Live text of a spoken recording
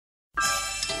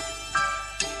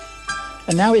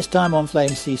And now it's time on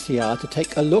Flame CCR to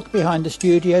take a look behind the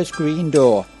studio's green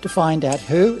door to find out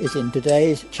who is in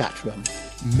today's chat room.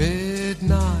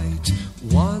 Midnight,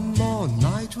 one more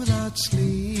night without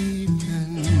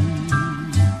sleeping,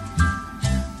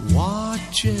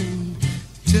 watching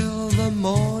till the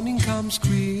morning comes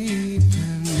creeping.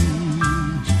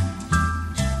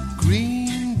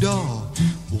 Green door,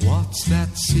 what's that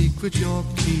secret you're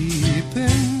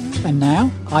keeping? And now,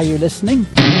 are you listening?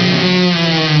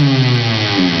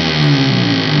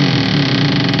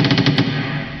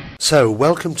 So,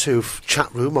 welcome to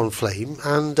Chat Room on Flame,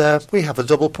 and we have a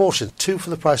double portion, 2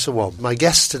 for the price of 1. My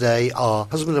guests today are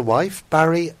husband and wife,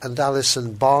 Barry and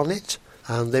Alison Barnett,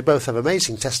 and they both have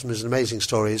amazing testimonies and amazing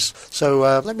stories. So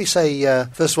let me say,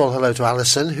 first of all, hello to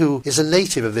Alison, who is a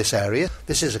native of this area.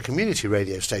 This is a community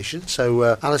radio station.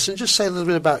 So, Alison, just say a little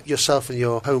bit about yourself and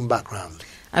your home background.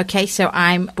 Okay, so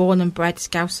I'm born and bred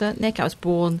Scouser, Nick. I was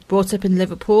brought up in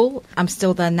Liverpool. I'm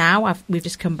still there now. We've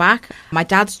just come back. My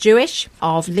dad's Jewish,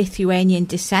 of Lithuanian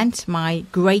descent. My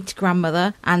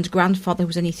great-grandmother and grandfather, who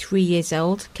was only 3 years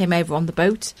old, came over on the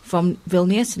boat from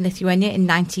Vilnius in Lithuania in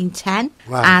 1910.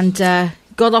 Wow. And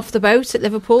got off the boat at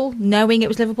Liverpool, knowing it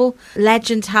was Liverpool.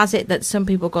 Legend has it that some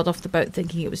people got off the boat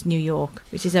thinking it was New York,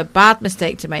 which is a bad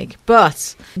mistake to make.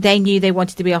 But they knew they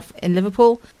wanted to be off in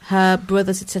Liverpool. Her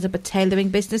brothers had set up a tailoring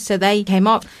business, so they came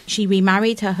up. She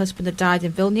remarried. Her husband had died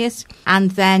in Vilnius.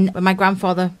 And then when my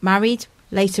grandfather married,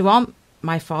 later on,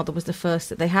 my father was the first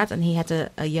that they had, and he had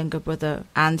a younger brother,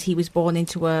 and he was born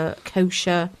into a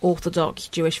kosher, Orthodox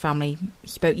Jewish family. He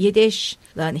spoke Yiddish,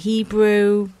 learned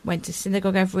Hebrew, went to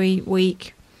synagogue every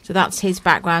week. So that's his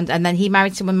background. And then he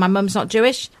married someone. My mum's not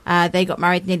Jewish. They got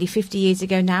married nearly 50 years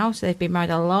ago now, so they've been married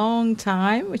a long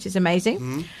time, which is amazing.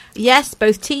 Mm. Yes,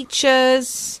 both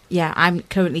teachers. Yeah, I'm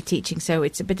currently teaching, so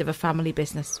it's a bit of a family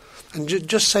business. And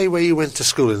just say where you went to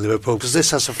school in Liverpool, because this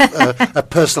has a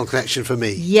personal connection for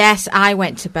me. Yes, I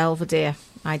went to Belvedere.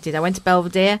 I did. I went to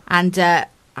Belvedere, and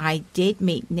I did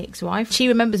meet Nick's wife. She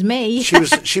remembers me. She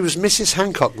was Mrs.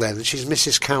 Hancock then, and she's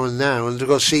Mrs. Cowan now, and of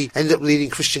course she ended up leading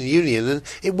Christian Union, and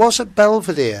it was at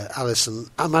Belvedere, Alison,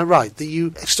 am I right, that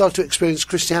you started to experience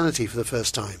Christianity for the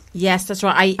first time? Yes, that's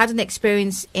right. I had an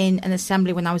experience in an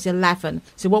assembly when I was 11,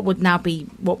 so what would now be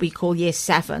what we call year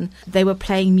 7. They were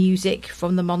playing music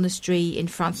from the monastery in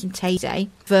France from Taizé,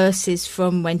 verses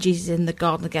from when Jesus is in the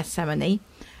Garden of Gethsemane.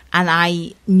 And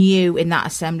I knew in that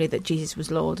assembly that Jesus was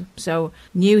Lord. So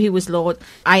knew he was Lord.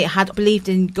 I had believed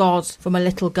in God from a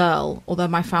little girl, although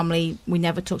my family, we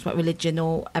never talked about religion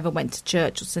or ever went to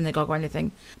church or synagogue or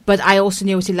anything. But I also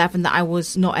knew at 11 that I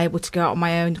was not able to go out on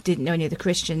my own, didn't know any of the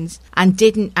Christians, and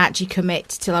didn't actually commit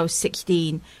till I was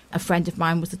 16. A friend of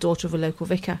mine was the daughter of a local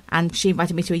vicar, and she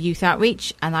invited me to a youth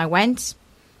outreach, and I went.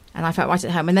 And I felt right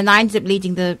at home. And then I ended up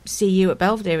leading the CU at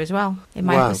Belvedere as well in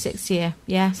my 6th year.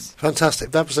 Yes.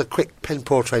 Fantastic. That was a quick pen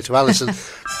portrait of Alison.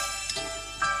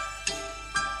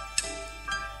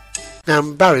 Now,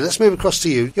 Barry, let's move across to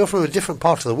you. You're from a different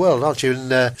part of the world, aren't you?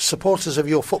 And supporters of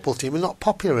your football team are not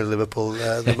popular in Liverpool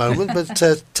at the moment. But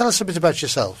tell us a bit about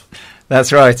yourself.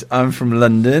 That's right. I'm from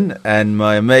London, and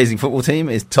my amazing football team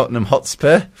is Tottenham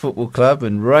Hotspur Football Club.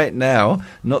 And right now,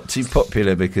 not too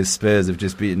popular because Spurs have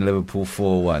just beaten Liverpool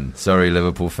 4-1. Sorry,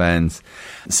 Liverpool fans.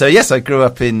 So, yes, I grew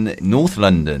up in North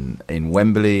London, in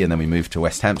Wembley, and then we moved to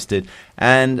West Hampstead.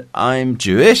 And I'm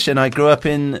Jewish, and I grew up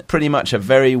in pretty much a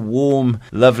very warm,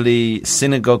 lovely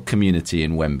synagogue community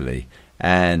in Wembley.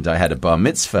 And I had a bar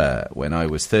mitzvah when I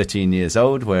was 13 years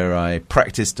old, where I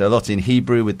practiced a lot in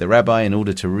Hebrew with the rabbi in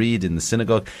order to read in the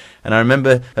synagogue. And I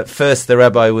remember at first the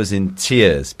rabbi was in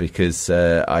tears because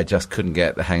I just couldn't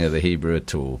get the hang of the Hebrew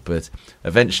at all. But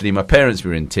eventually my parents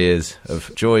were in tears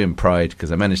of joy and pride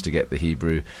because I managed to get the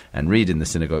Hebrew and read in the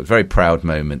synagogue. It was a very proud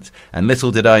moment. And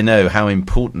little did I know how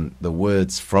important the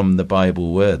words from the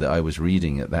Bible were that I was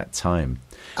reading at that time.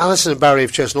 Alison and Barry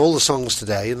have chosen all the songs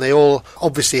today, and they all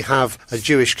obviously have a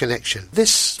Jewish connection.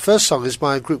 This first song is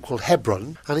by a group called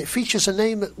Hebron, and it features a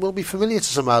name that will be familiar to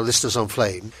some of our listeners on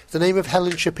Flame, the name of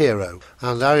Helen Shapiro.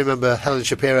 And I remember Helen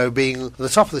Shapiro being at the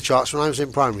top of the charts when I was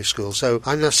in primary school, so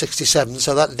I'm now 67,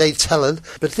 so that dates Helen.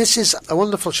 But this is a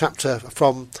wonderful chapter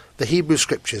from the Hebrew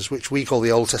Scriptures, which we call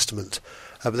the Old Testament.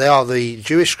 But they are the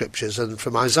Jewish Scriptures, and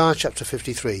from Isaiah chapter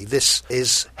 53, this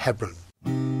is Hebron.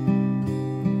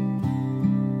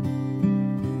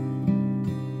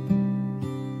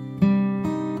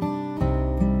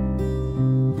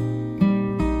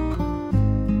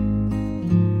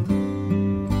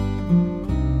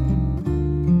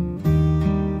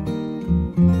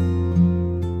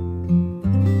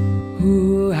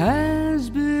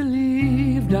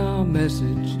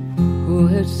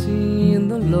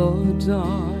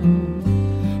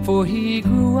 for he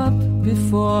grew up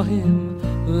before him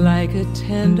like a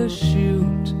tender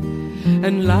shoot,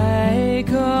 and like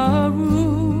a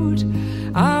root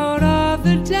out of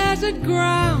the desert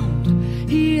ground.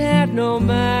 He had no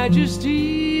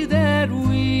majesty that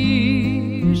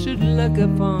we should look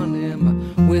upon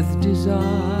him with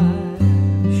desire.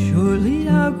 Surely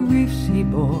our griefs he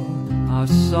bore, our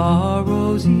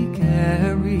sorrows he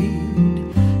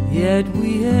carried, yet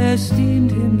we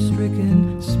esteemed him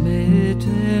stricken,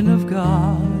 smitten of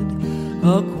God,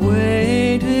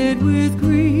 acquainted with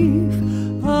grief,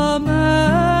 a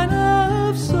man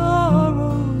of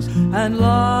sorrows, and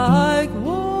like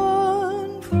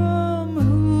one from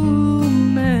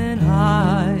whom men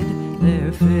hide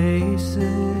their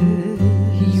faces.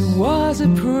 He was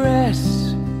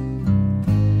oppressed,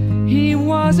 he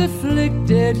was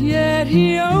afflicted, yet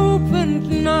he opened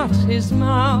not his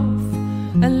mouth.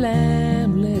 A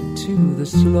lamb led to the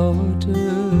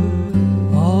slaughter.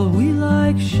 All we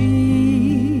like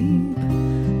sheep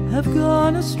have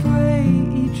gone astray,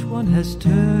 each one has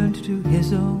turned to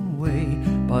his own way,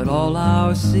 but all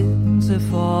our sins have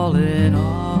fallen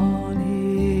on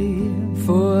him.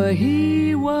 For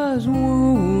he was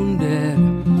wounded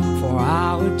for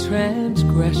our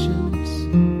transgressions,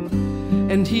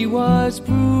 and he was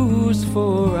bruised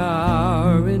for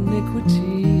our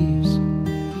iniquities.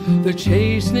 The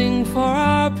chastening for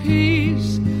our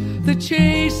peace, the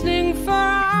chastening for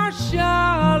our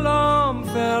shalom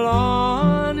fell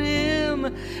on him,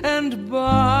 and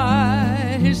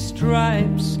by his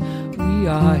stripes we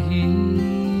are healed.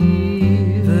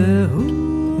 V'hu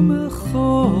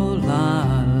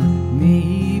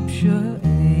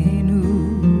mipsha'enu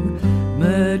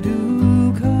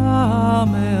meduka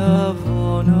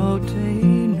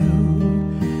me'avonotenu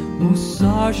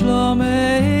musar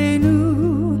shlomeinu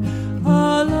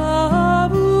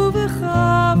alavu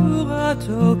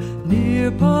v'chavurato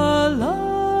nirpalanu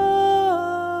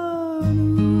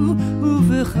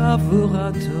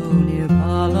v'chavurato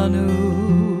nirpalanu.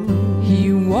 He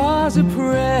was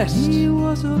oppressed, he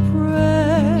was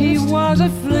oppressed, he was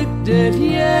afflicted,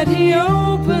 yet he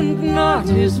opened not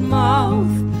his mouth.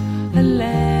 A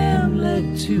lamb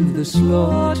led to the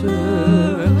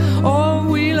slaughter. All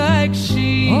we like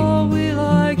sheep,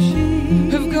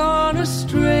 have gone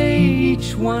astray.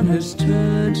 Each one has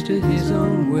turned to his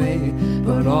own way,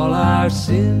 but all our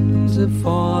sins have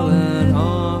fallen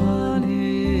on him.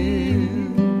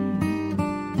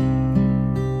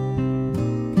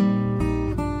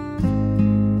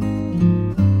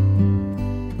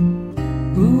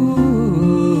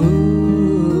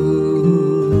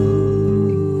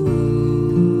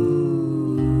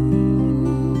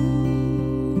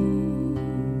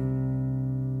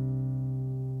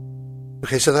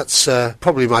 Okay, so that's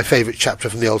probably my favourite chapter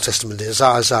from the Old Testament, is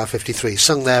Isaiah 53,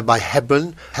 sung there by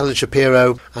Hebron, Helen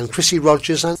Shapiro, and Chrissy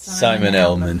Rogers and Simon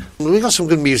Ellman. We've got some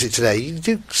good music today. You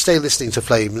do stay listening to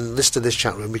Flame and listen to this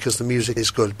chat room because the music is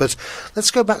good. But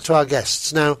let's go back to our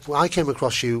guests. Now, I came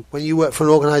across you when you worked for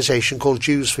an organisation called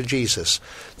Jews for Jesus.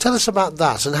 Tell us about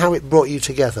that and how it brought you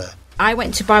together. I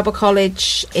went to Bible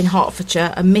college in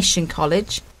Hertfordshire, a mission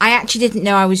college. I actually didn't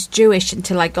know I was Jewish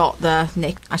until I got there,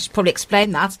 Nick. I should probably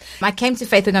explain that. I came to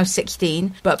faith when I was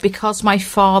 16, but because my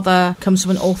father comes from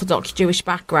an Orthodox Jewish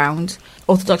background,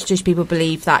 Orthodox Jewish people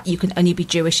believe that you can only be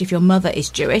Jewish if your mother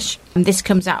is Jewish. And this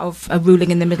comes out of a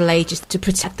ruling in the Middle Ages to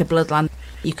protect the bloodline.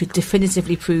 You could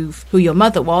definitively prove who your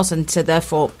mother was, and so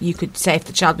therefore you could say if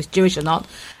the child was Jewish or not.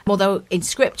 Although in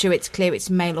scripture it's clear it's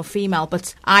male or female,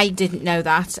 but I didn't know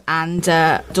that, and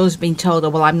was being told, oh,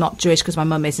 well, I'm not Jewish because my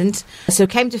mum isn't. So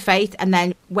came to faith and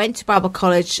then went to Bible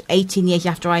college 18 years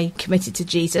after I committed to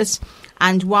Jesus.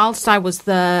 And whilst I was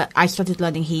there, I started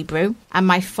learning Hebrew. And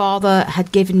my father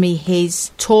had given me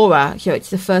his Torah. You know, it's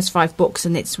the first 5 books,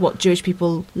 and it's what Jewish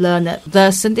people learn at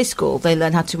their Sunday school. They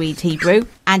learn how to read Hebrew.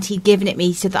 And he'd given it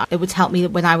me so that it would help me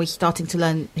when I was starting to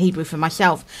learn Hebrew for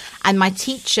myself. And my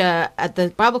teacher at the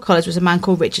Bible college was a man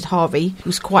called Richard Harvey, who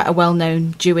was quite a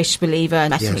well-known Jewish believer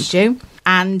and ethnic Jew.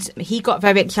 And he got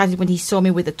very excited when he saw me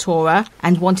with the Torah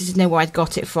and wanted to know where I'd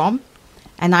got it from.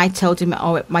 And I told him,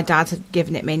 oh, my dad had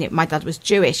given it me, and my dad was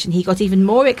Jewish. And he got even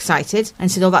more excited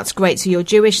and said, oh, that's great, so you're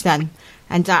Jewish then.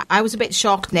 And I was a bit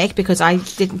shocked, Nick, because I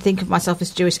didn't think of myself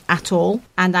as Jewish at all.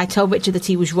 And I told Richard that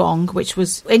he was wrong, which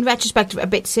was, in retrospect, a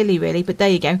bit silly, really, but there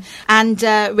you go. And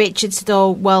Richard said, oh,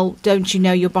 well, don't you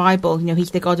know your Bible? You know, he's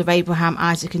the God of Abraham,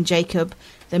 Isaac and Jacob.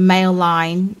 The male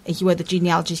line is where the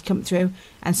genealogies come through,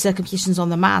 and circumcision's on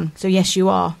the man. So, yes, you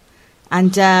are.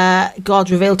 And God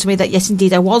revealed to me that, yes,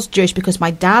 indeed, I was Jewish because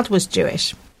my dad was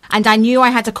Jewish. And I knew I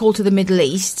had a call to the Middle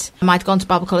East. I'd gone to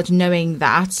Bible college knowing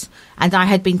that. And I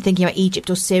had been thinking about Egypt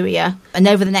or Syria. And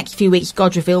over the next few weeks,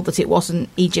 God revealed that it wasn't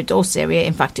Egypt or Syria.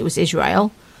 In fact, it was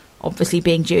Israel. Obviously,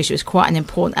 being Jewish was quite an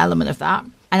important element of that.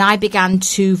 And I began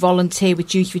to volunteer with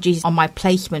Jews for Jesus on my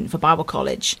placement for Bible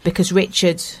college because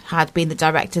Richard had been the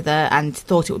director there and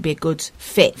thought it would be a good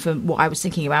fit for what I was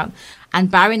thinking about. And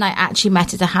Barry and I actually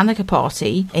met at a Hanukkah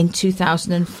party in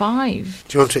 2005.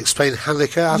 Do you want to explain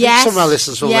Hanukkah? I Yes, think some of our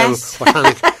listeners will yes. know what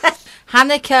Hanukkah.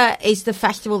 Hanukkah is the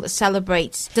festival that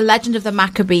celebrates the legend of the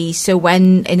Maccabees. So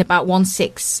when, in about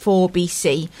 164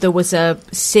 BC, there was a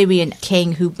Syrian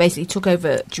king who basically took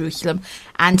over Jerusalem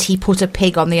and he put a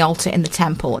pig on the altar in the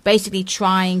temple, basically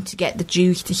trying to get the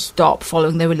Jews to stop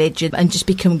following their religion and just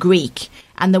become Greek.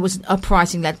 And there was an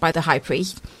uprising led by the high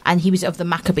priest, and he was of the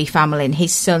Maccabee family, and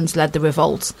his sons led the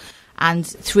revolt. And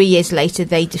 3 years later,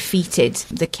 they defeated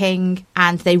the king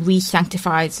and they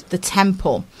re-sanctified the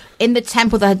temple. In the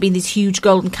temple, there had been these huge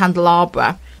golden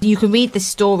candelabra. You can read this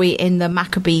story in the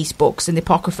Maccabees books in the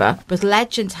Apocrypha, but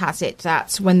legend has it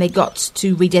that when they got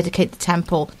to rededicate the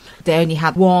temple, they only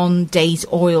had 1 day's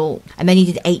oil, and they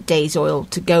needed 8 days' oil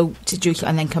to go to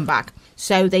Jerusalem and then come back.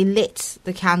 So they lit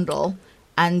the candle,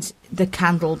 and the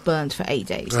candle burned for 8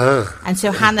 days. And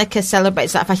so Hanukkah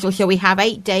celebrates that festival. So we have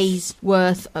 8 days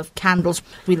worth of candles.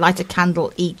 We light a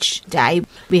candle each day.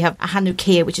 We have a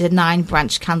Hanukkah, which is a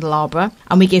 9-branch candelabra,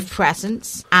 and we give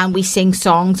presents, and we sing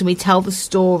songs, and we tell the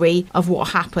story of what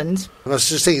happened. I was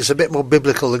just thinking it's a bit more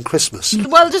biblical than Christmas.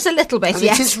 Well, just a little bit, And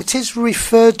yes. it is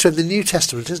referred to in the New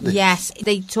Testament, isn't it? Yes,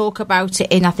 they talk about it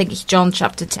in, I think it's John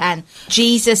chapter 10.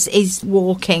 Jesus is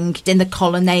walking in the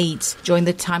colonnades during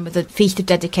the time of the Feast of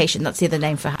Dedication. That's the other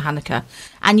name for Hanukkah.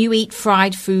 And you eat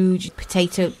fried food,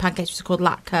 potato pancakes, which are called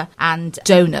latke, and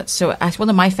donuts. So it's one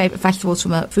of my favourite festivals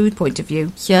from a food point of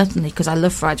view, certainly, because I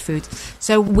love fried food.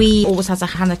 So we always have a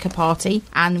Hanukkah party,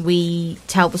 and we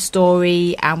tell the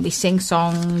story, and we sing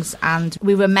songs, and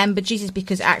we remember Jesus,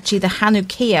 because actually the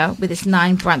Hanukkah, with its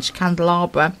 9-branch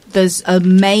candelabra, there's a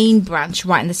main branch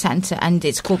right in the centre, and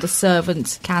it's called the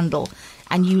servant candle.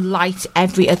 And you light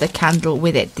every other candle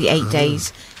with it, the 8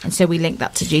 days. And so we link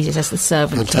that to Jesus as the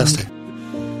servant Fantastic.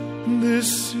 king.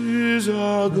 This is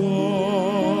our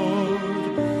God,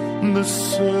 the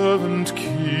servant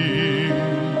king.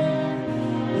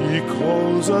 He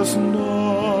calls us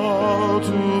now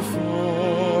to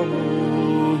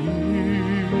follow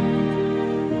him,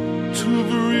 to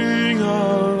bring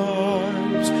our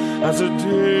lives as a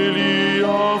daily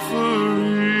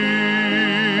offering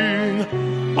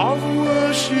of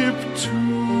worship to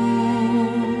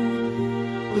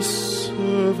the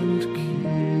servant king.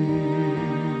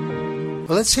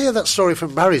 Well, let's hear that story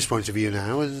from Barry's point of view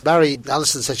now. And Barry,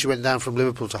 Alison said she went down from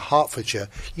Liverpool to Hertfordshire.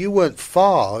 You weren't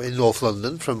far in North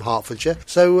London from Hertfordshire.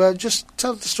 So just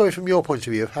tell the story from your point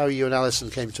of view of how you and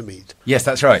Alison came to meet. Yes,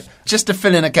 that's right. Just to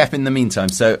fill in a gap in the meantime.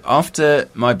 So after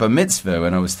my bar mitzvah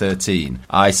when I was 13,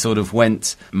 I sort of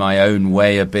went my own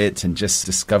way a bit and just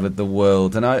discovered the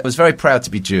world. And I was very proud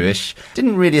to be Jewish.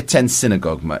 Didn't really attend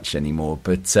synagogue much anymore,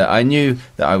 but I knew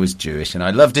that I was Jewish and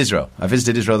I loved Israel. I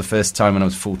visited Israel the first time when I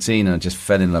was 14 and I just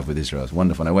fell in love with Israel. It was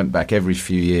wonderful. And I went back every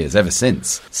few years ever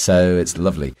since. So it's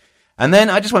lovely. And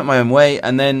then I just went my own way,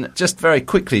 and then just very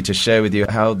quickly to share with you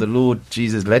how the Lord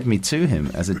Jesus led me to him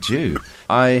as a Jew.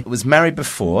 I was married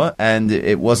before, and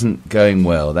it wasn't going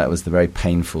well. That was the very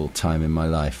painful time in my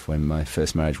life when my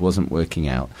first marriage wasn't working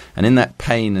out. And in that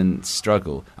pain and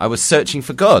struggle, I was searching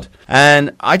for God.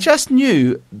 And I just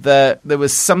knew that there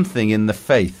was something in the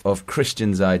faith of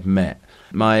Christians I'd met.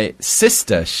 My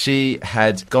sister, she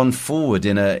had gone forward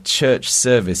in a church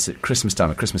service at Christmas time,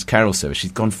 a Christmas carol service.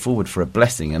 She'd gone forward for a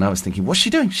blessing, and I was thinking, what's she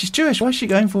doing? She's Jewish. Why is she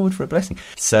going forward for a blessing?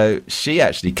 So she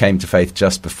actually came to faith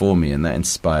just before me, and that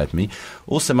inspired me.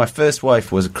 Also, my first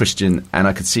wife was a Christian, and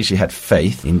I could see she had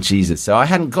faith in Jesus. So I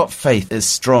hadn't got faith as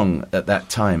strong at that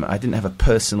time. I didn't have a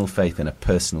personal faith in a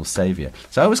personal saviour.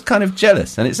 So I was kind of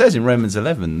jealous. And it says in Romans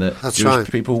 11 that Jewish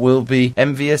people will be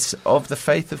envious of the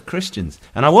faith of Christians.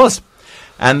 And I was.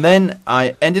 And then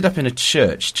I ended up in a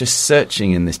church just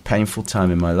searching in this painful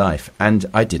time in my life. And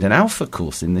I did an Alpha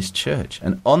course in this church.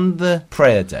 And on the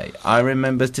prayer day, I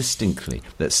remember distinctly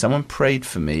that someone prayed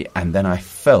for me, and then I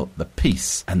felt the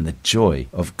peace and the joy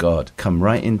of God come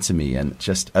right into me and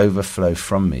just overflow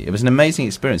from me. It was an amazing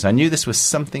experience. I knew this was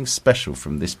something special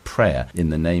from this prayer in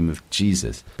the name of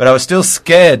Jesus. But I was still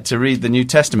scared to read the New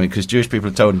Testament because Jewish people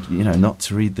are told, not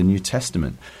to read the New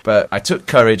Testament. But I took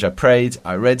courage, I prayed,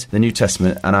 I read the New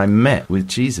Testament, and I met with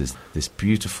Jesus, this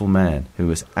beautiful man who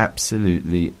was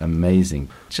absolutely amazing.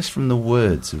 Just from the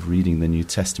words of reading the New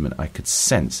Testament, I could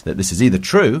sense that this is either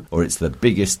true or it's the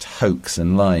biggest hoax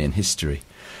and lie in history.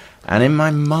 And in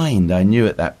my mind, I knew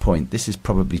at that point, this is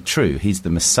probably true. He's the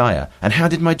Messiah. And how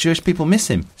did my Jewish people miss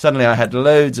him? Suddenly I had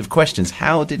loads of questions.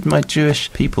 How did my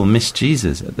Jewish people miss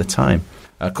Jesus at the time?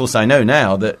 Of course, I know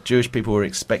now that Jewish people were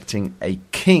expecting a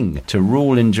king to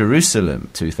rule in Jerusalem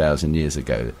 2,000 years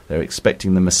ago. They're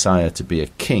expecting the Messiah to be a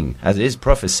king, as is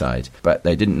prophesied, but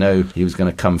they didn't know he was going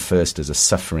to come first as a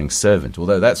suffering servant,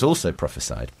 although that's also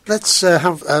prophesied. Let's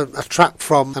have a track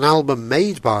from an album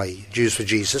made by Jews for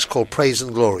Jesus called Praise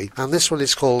and Glory, and this one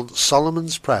is called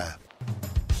Solomon's Prayer.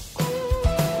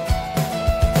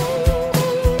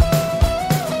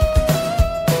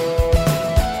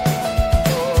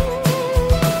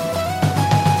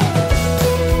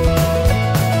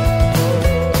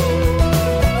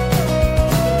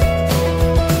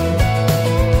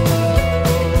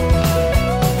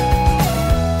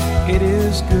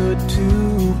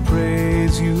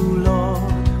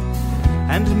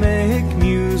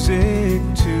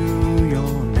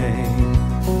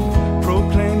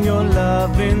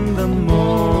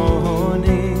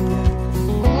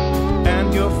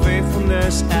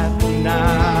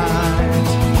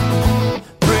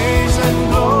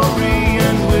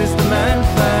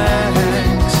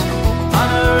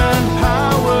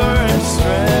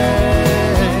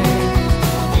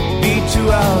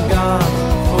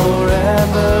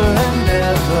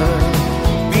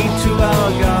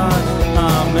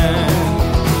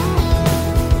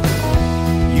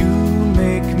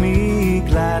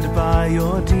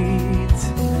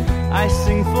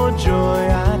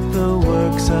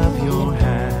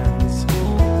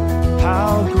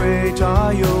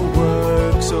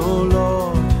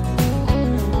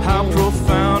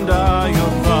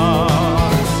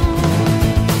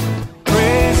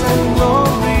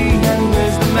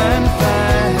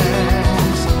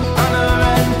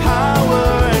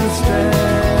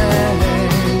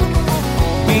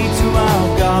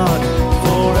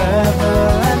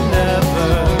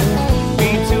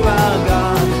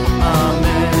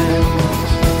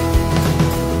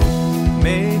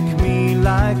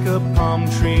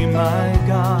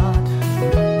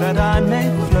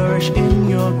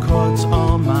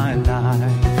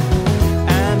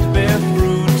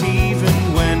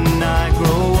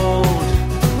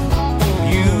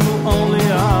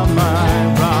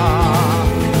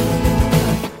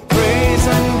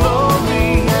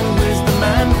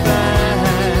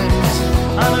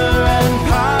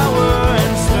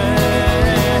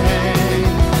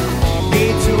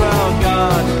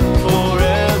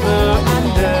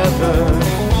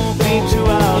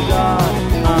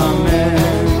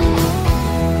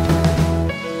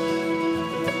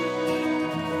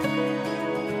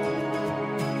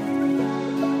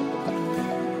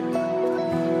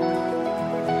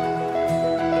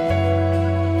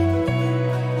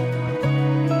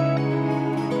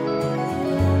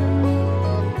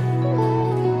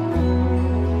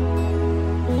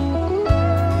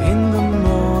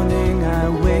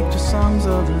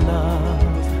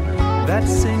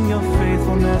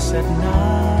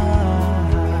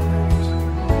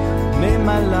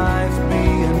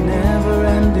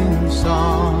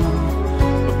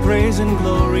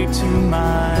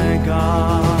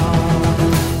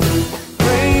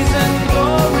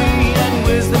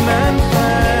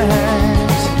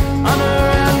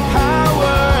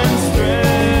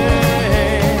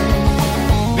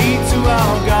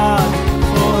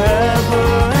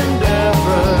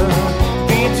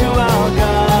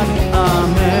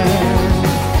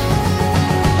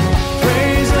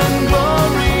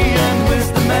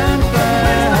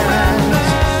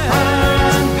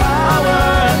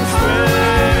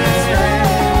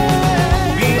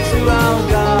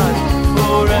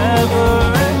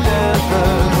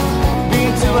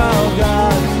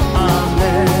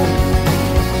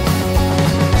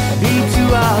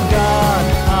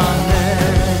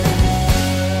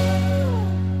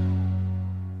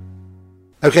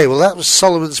 Okay, well that was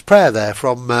Solomon's Prayer there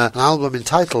from an album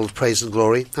entitled Praise and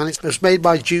Glory, and it was made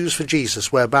by Jews for Jesus,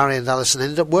 where Barry and Alison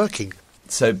ended up working.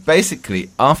 So basically,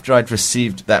 after I'd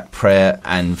received that prayer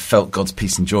and felt God's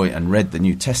peace and joy and read the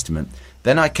New Testament,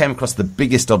 then I came across the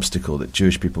biggest obstacle that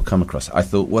Jewish people come across. I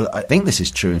thought, well, I think this is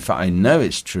true. In fact, I know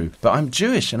it's true, but I'm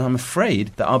Jewish and I'm afraid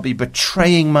that I'll be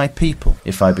betraying my people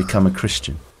if I become a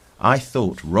Christian. I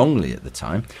thought, wrongly at the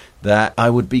time, that I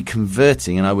would be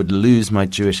converting and I would lose my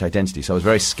Jewish identity. So I was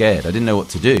very scared. I didn't know what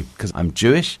to do because I'm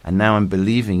Jewish and now I'm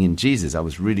believing in Jesus. I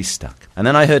was really stuck. And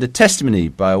then I heard a testimony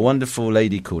by a wonderful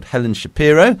lady called Helen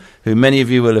Shapiro, who many of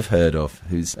you will have heard of,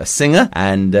 who's a singer,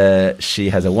 and she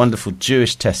has a wonderful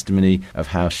Jewish testimony of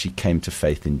how she came to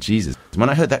faith in Jesus. When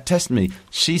I heard that testimony,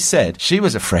 she said she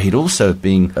was afraid also of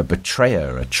being a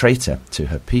betrayer, a traitor to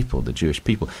her people, the Jewish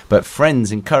people. But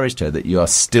friends encouraged her that you are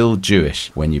still Jewish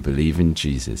when you believe in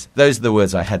Jesus. Those are the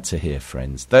words I had to hear,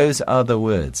 friends. Those are the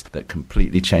words that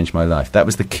completely changed my life. That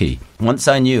was the key. Once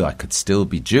I knew I could still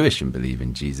be Jewish and believe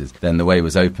in Jesus, then the way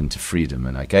was open to freedom,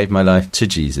 and I gave my life to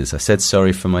Jesus. I said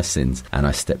sorry for my sins, and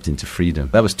I stepped into freedom.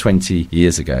 That was 20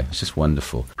 years ago. It's just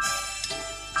wonderful.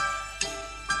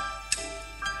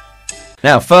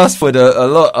 Now, fast forward a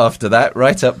lot after that,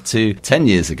 right up to 10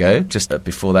 years ago, just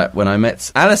before that, when I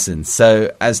met Alison.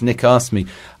 So, as Nick asked me,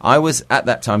 I was at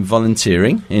that time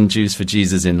volunteering in Jews for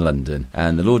Jesus in London,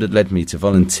 and the Lord had led me to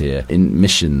volunteer in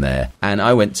mission there. And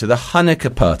I went to the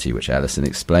Hanukkah party, which Alison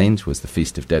explained was the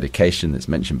feast of dedication that's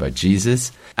mentioned by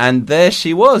Jesus. And there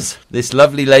she was, this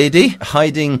lovely lady,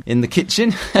 hiding in the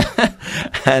kitchen.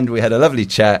 And we had a lovely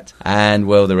chat, and,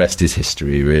 well, the rest is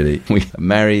history, really. We were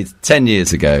married 10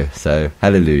 years ago, so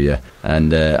hallelujah.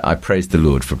 And I praise the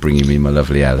Lord for bringing me my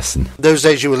lovely Alison. Those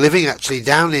days you were living actually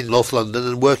down in North London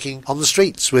and working on the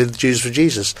streets with Jews for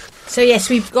Jesus. So, yes,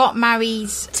 we've got married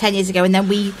 10 years ago, and then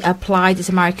we applied as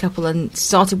a married couple and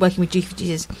started working with Jews for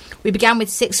Jesus. We began with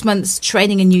 6 months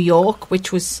training in New York,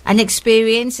 which was an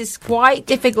experience. It's quite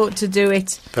difficult to do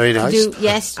it. Very nice.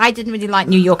 Yes, I didn't really like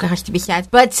New York, it has to be said.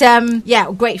 But,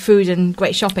 yeah, great food and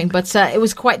great shopping. But it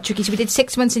was quite tricky. So we did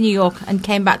 6 months in New York and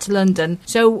came back to London.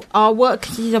 So our work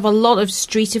consisted of a lot of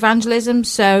street evangelism.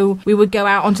 So we would go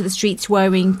out onto the streets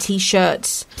wearing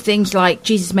T-shirts, things like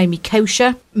Jesus made me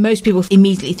kosher. Most people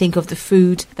immediately think of the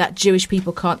food that Jewish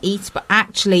people can't eat, but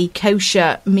actually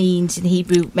kosher means in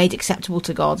Hebrew made acceptable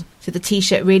to God. So the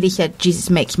T-shirt really said Jesus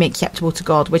makes me acceptable to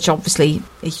God, which obviously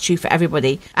is true for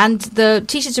everybody. And the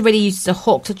T-shirts are really used as a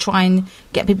hook to try and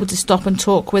get people to stop and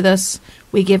talk with us.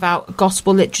 We give out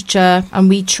gospel literature and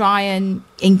we try and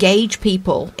engage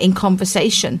people in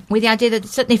conversation with the idea that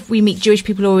certainly if we meet Jewish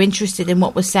people who are interested in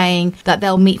what we're saying, that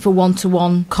they'll meet for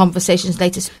one-to-one conversations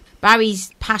later.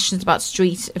 Barry's passionate about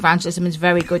street evangelism and is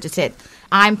very good at it.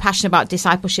 I'm passionate about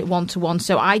discipleship one-to-one,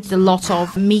 so I did a lot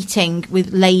of meeting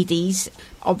with ladies.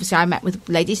 Obviously, I met with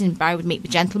ladies and Barry would meet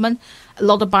with gentlemen. A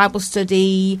lot of Bible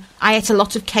study. I ate a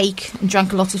lot of cake and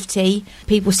drank a lot of tea.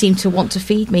 People seem to want to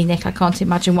feed me, Nick. I can't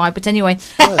imagine why. But anyway,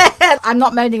 I'm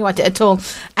not moaning about it at all.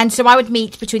 And so I would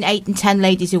meet between 8 and 10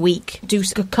 ladies a week, do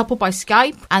a couple by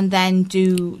Skype, and then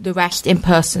do the rest in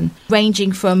person,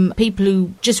 ranging from people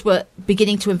who just were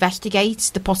beginning to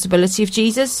investigate the possibility of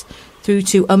Jesus, through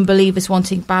to unbelievers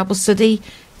wanting Bible study,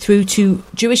 through to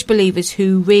Jewish believers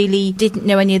who really didn't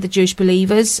know any of the Jewish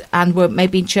believers and were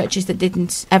maybe in churches that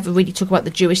didn't ever really talk about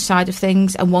the Jewish side of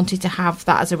things and wanted to have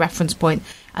that as a reference point.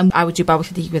 And I would do Bible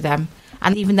study with them.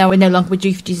 And even though we're no longer with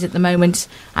Jews for Jesus at the moment,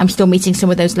 I'm still meeting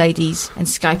some of those ladies and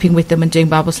Skyping with them and doing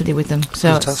Bible study with them.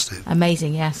 So fantastic. It's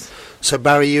amazing, yes. So,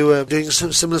 Barry, you were doing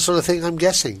some similar sort of thing, I'm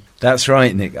guessing? That's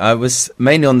right, Nick. I was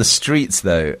mainly on the streets,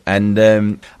 though.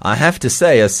 And I have to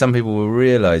say, as some people will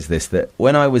realise this, that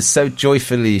when I was so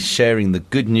joyfully sharing the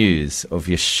good news of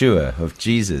Yeshua, of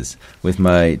Jesus, with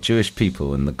my Jewish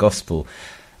people and the gospel,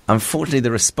 unfortunately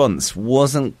the response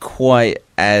wasn't quite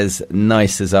as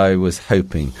nice as I was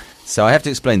hoping. So I have to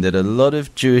explain that a lot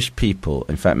of Jewish people,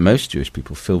 in fact most Jewish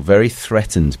people, feel very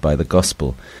threatened by the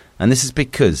gospel. And this is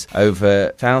because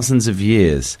over thousands of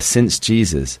years since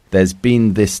Jesus, there's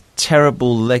been this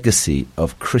terrible legacy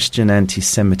of Christian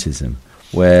anti-Semitism,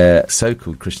 where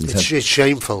so-called Christians it's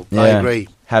shameful, I agree.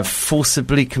 Have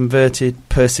forcibly converted,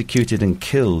 persecuted and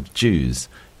killed Jews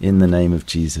in the name of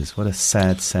Jesus. What a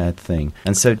sad, sad thing.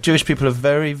 And so Jewish people are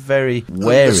very, very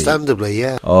wary, understandably,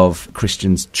 yeah, of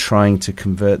Christians trying to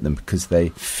convert them because they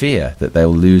fear that they'll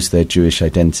lose their Jewish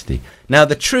identity. Now,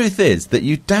 the truth is that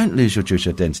you don't lose your Jewish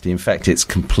identity. In fact, it's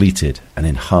completed and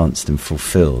enhanced and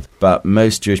fulfilled. But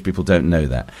most Jewish people don't know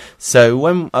that. So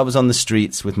when I was on the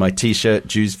streets with my T-shirt,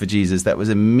 Jews for Jesus, that was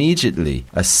immediately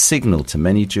a signal to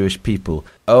many Jewish people,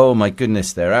 oh my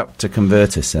goodness, they're out to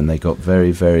convert us. And they got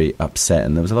very, very upset.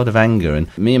 And there was a lot of anger. And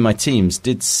me and my teams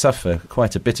did suffer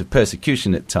quite a bit of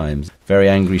persecution at times. Very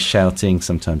angry, shouting,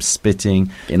 sometimes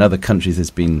spitting. In other countries, there's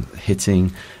been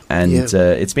hitting. And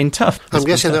it's been tough. I'm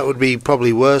guessing that would be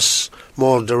probably worse,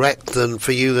 more direct than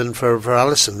for you than for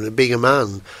Alison. Being a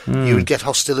man, you would get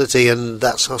hostility, and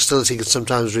that hostility could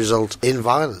sometimes result in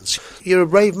violence. You're a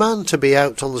brave man to be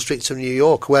out on the streets of New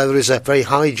York, where there is a very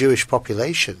high Jewish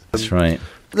population. That's right.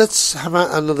 Let's have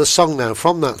another song now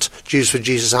from that Jews for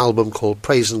Jesus album called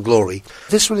Praise and Glory.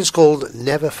 This one is called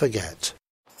Never Forget.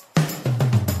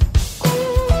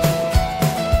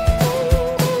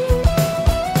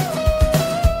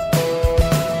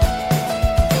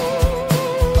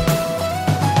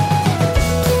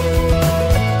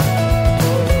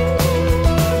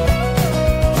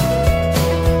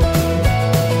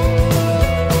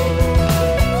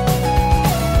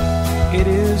 It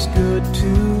is good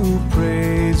to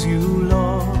praise you,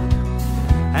 Lord,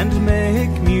 and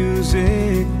make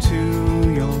music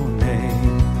to your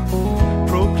name.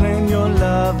 Proclaim your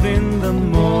love in the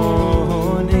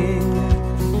morning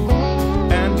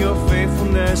and your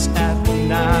faithfulness at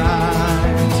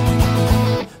night.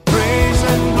 Praise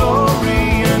and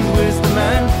glory and wisdom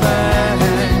and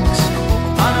thanks,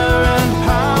 honor and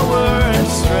power and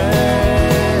strength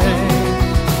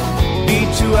be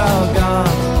to our God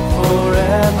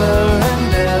forever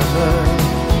and ever,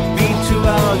 be to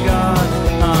our God,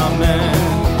 amen.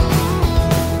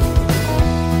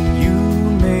 You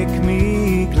make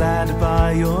me glad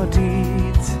by your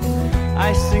deeds,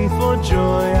 I sing for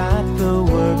joy at the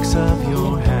works of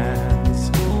your hands.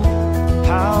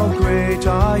 How great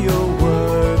are your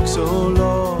works, O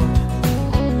Lord,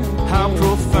 how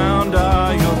profound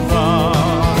are your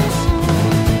thoughts.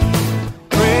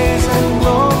 Praise and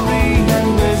glory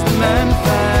and wisdom and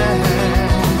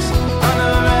thanks,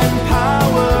 honor and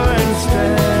power and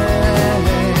strength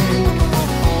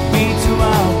be to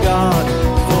our God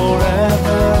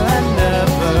forever and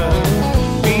ever,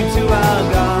 be to our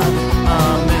God,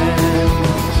 amen.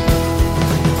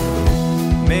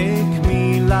 Make me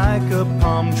like a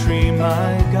palm tree,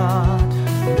 my God,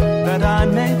 that I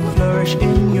may flourish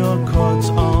in your courts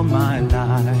all my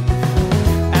life,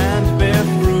 and bear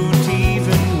fruit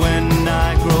even when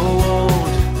I grow old.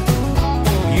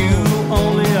 You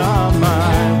only are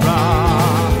my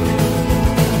rock.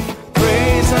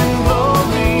 Praise and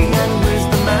glory and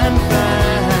wisdom and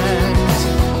thanks,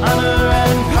 honor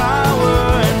and power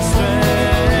and strength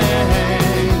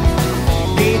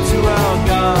be to our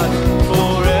God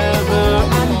forever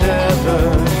and ever,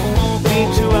 be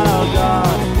to our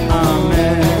God,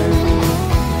 amen.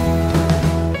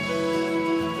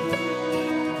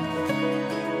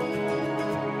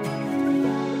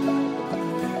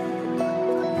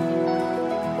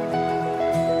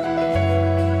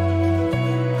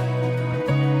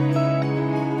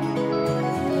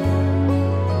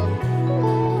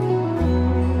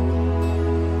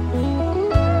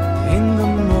 In the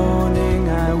morning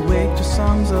I wake to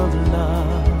songs of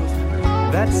love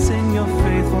that sing your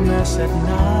faithfulness at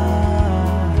night.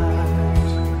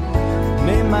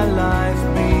 May my life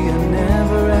be a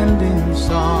never-ending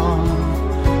song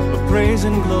of praise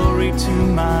and glory to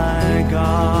my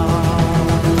God.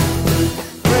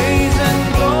 Praise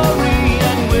and glory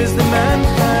and wisdom and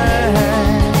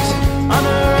thanks,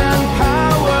 honor and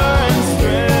power and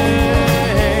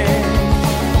strength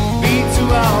be to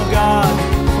our God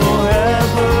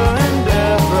forever and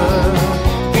ever,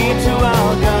 be to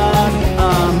our God,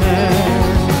 amen.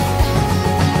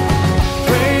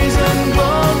 Praise and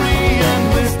glory and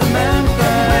wisdom and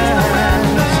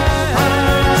thanks,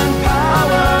 honor and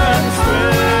power and strength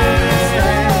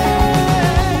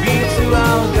be to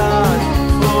our God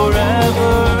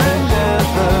forever and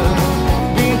ever,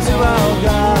 be to our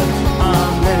God,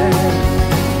 amen.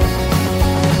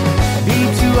 Be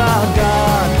to our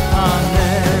God,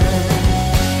 amen.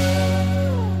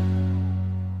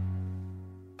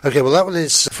 Okay, well that one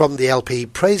is from the LP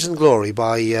Praise and Glory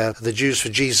by the Jews for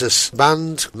Jesus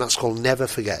band, and that's called Never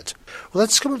Forget. Well,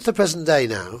 let's come up to the present day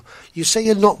now. You say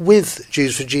you're not with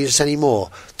Jews for Jesus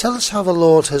anymore. Tell us how the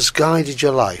Lord has guided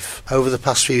your life over the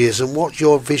past few years and what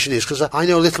your vision is, because I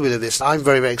know a little bit of this. I'm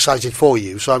very, very excited for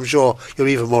you, so I'm sure you're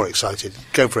even more excited.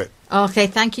 Go for it. Okay,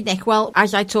 thank you, Nick. Well,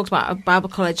 as I talked about at Bible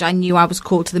College, I knew I was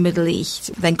called to the Middle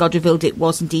East. Then God revealed it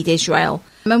was indeed Israel.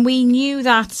 And we knew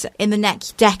that in the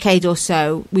next decade or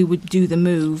so, we would do the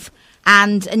move.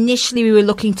 And initially we were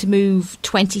looking to move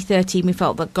 2013. We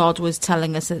felt that God was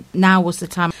telling us that now was the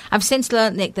time. I've since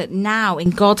learnt, Nick, that now in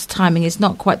God's timing is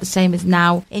not quite the same as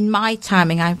now in my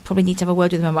timing. I probably need to have a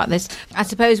word with him about this. I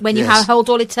suppose when you hold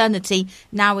all eternity,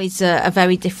 now is a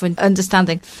very different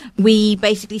understanding. We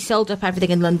basically sold up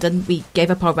everything in London. We gave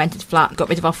up our rented flat, got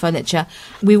rid of our furniture.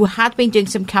 We had been doing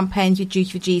some campaigns with Jews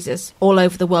for Jesus all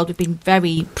over the world. We've been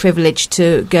very privileged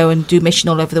to go and do mission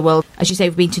all over the world. As you say,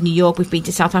 we've been to New York, we've been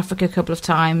to South Africa a couple of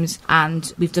times,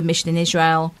 and we've done mission in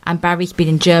Israel, and Barry's been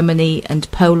in Germany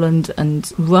and Poland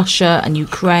and Russia and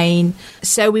Ukraine.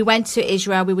 So we went to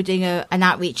Israel. We were doing an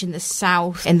outreach in the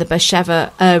south, in the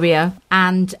Beersheba area,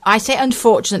 and I say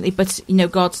unfortunately, but you know,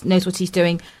 God knows what he's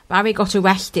doing, Barry got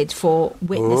arrested for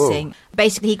witnessing.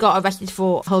 Basically, he got arrested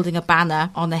for holding a banner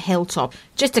on a hilltop.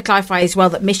 Just to clarify as well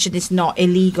that mission is not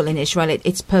illegal in Israel.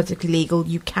 It's perfectly legal.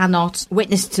 You cannot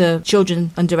witness to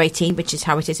children under 18, which is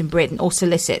how it is in Britain, or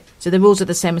solicit. So the rules are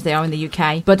the same as they are in the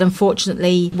UK. But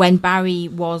unfortunately, when Barry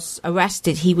was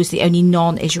arrested, he was the only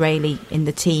non-Israeli in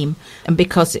the team. And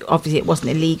because obviously it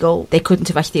wasn't illegal, they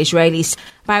couldn't arrest the Israelis.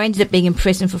 Barry ended up being in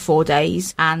prison for 4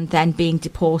 days and then being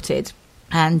deported.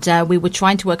 And we were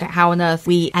trying to work out how on earth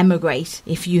we emigrate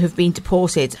if you have been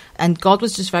deported. And God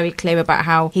was just very clear about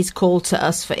how his call to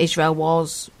us for Israel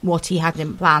was what he had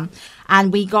in plan.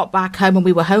 And we got back home and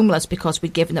we were homeless because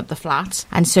we'd given up the flat.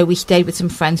 And so we stayed with some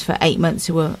friends for 8 months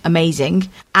who were amazing.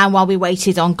 And while we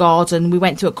waited on God, and we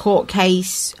went through a court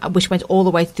case, which went all the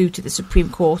way through to the Supreme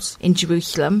Court in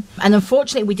Jerusalem. And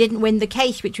unfortunately, we didn't win the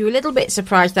case, which we were a little bit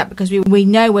surprised at because we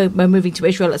know we're moving to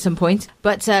Israel at some point.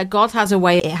 But God has a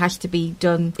way it has to be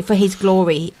done for his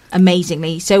glory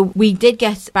amazingly. So we did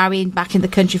get Barry back in the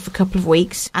country for a couple of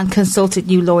weeks and consulted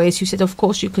new lawyers who said, of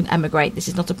course you can emigrate. This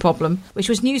is not a problem, which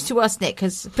was news to us, Nick,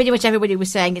 because pretty much everybody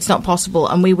was saying it's not possible.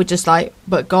 And we were just like,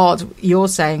 but God, you're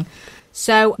saying.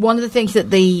 So one of the things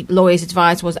that the lawyers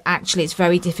advised was actually it's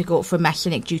very difficult for a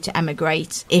Messianic Jew to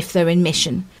emigrate if they're in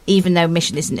mission. Even though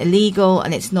mission isn't illegal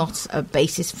and it's not a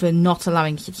basis for not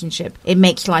allowing citizenship, it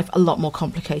makes life a lot more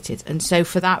complicated. And so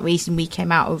for that reason, we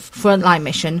came out of Frontline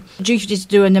Mission. Jews just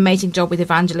do an amazing job with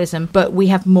evangelism, but we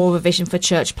have more of a vision for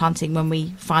church planting when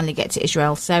we finally get to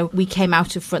Israel. So we came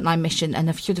out of Frontline Mission and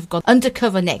have sort of gone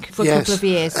undercover, Nick, for a couple of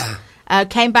years.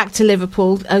 Came back to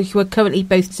Liverpool, who are currently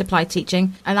both supply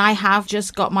teaching, and I have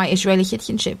just got my Israeli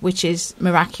citizenship, which is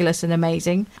miraculous and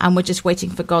amazing, and we're just waiting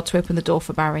for God to open the door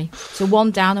for Barry. So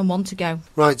 1 down and 1 to go.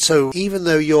 Right, so even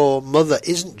though your mother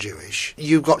isn't Jewish,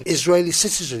 you've got Israeli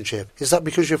citizenship. Is that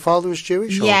because your father was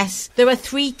Jewish? Or? Yes, there are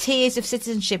 3 tiers of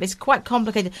citizenship. It's quite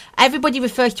complicated. Everybody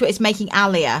refers to it as making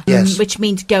aliyah, which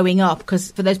means going up,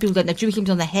 because for those people who don't know, Jerusalem's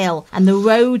on the hill, and the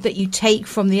road that you take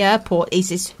from the airport is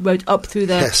this road up through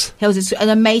the hills. It's an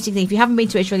amazing thing. If you haven't been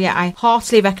to Israel yet, I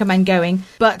heartily recommend going.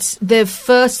 But the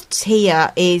first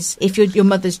tier is if your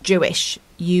mother's Jewish,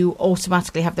 you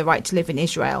automatically have the right to live in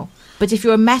Israel. But if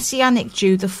you're a Messianic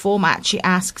Jew, the form actually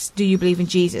asks, do you believe in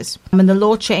Jesus? And the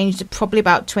law changed probably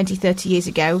about 20, 30 years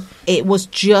ago. It was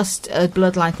just a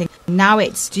bloodline thing. Now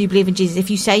it's, do you believe in Jesus?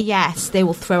 If you say yes, they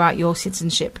will throw out your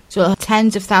citizenship. So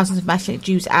tens of thousands of Messianic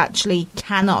Jews actually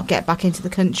cannot get back into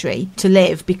the country to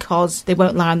live because they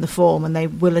won't lie on the form and they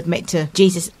will admit to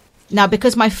Jesus. Now,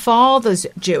 because my father's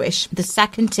Jewish, the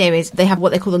second tier is they have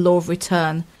what they call the law of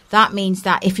return. That means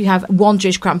that if you have 1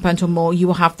 Jewish grandparent or more, you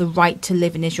will have the right to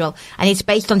live in Israel. And it's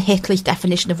based on Hitler's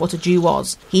definition of what a Jew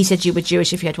was. He said you were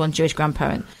Jewish if you had 1 Jewish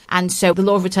grandparent. And so the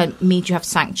law of return means you have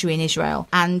sanctuary in Israel.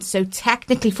 And so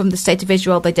technically from the state of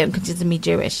Israel, they don't consider me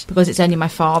Jewish because it's only my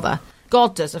father.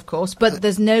 God does, of course, but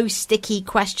there's no sticky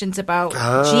questions about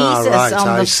Jesus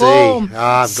on the form.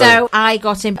 So I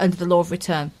got him under the law of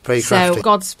return. Very crafty. So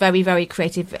God's very, very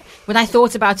creative. When I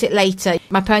thought about it later,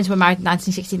 my parents were married in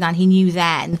 1969. He knew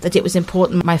then that it was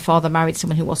important my father married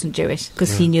someone who wasn't Jewish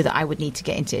because he knew that I would need to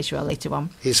get into Israel later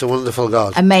on. He's a wonderful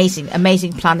God. Amazing,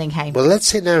 amazing planning, hey. Well,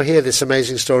 let's now hear this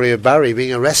amazing story of Barry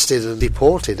being arrested and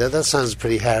deported. That sounds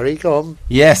pretty hairy. Go on.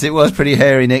 Yes, it was pretty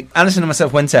hairy, Nick. Alison and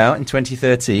myself went out in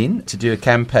 2013 to do a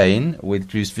campaign with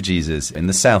Jews for Jesus in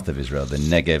the south of Israel, the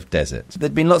Negev Desert.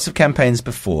 There'd been lots of campaigns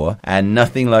before, and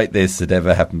nothing like this had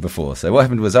ever happened before. So what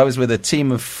happened was I was with a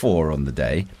team of 4 on the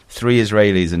day, 3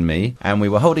 Israelis and me, and we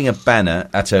were holding a banner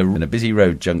at a busy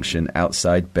road junction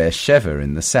outside Beersheba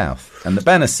in the south. And the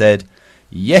banner said,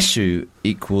 Yeshu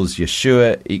equals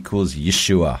Yeshua equals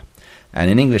Yeshua.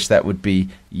 And in English that would be,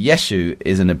 Yeshu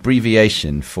is an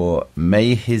abbreviation for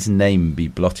may his name be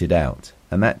blotted out.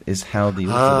 And that is how the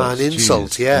Orthodox an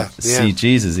insult, Jews see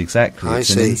Jesus, exactly. It's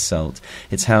an insult.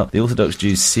 It's how the Orthodox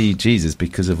Jews see Jesus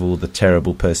because of all the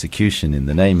terrible persecution in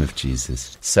the name of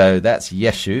Jesus. So that's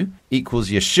Yeshu equals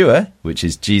Yeshua, which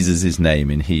is Jesus'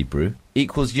 name in Hebrew,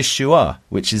 equals Yeshua,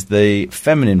 which is the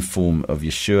feminine form of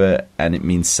Yeshua, and it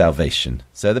means salvation.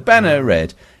 So the banner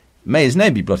read, may his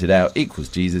name be blotted out, equals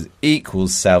Jesus,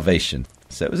 equals salvation.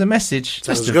 So it was a message.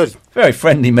 Sounds good. Very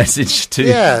friendly message to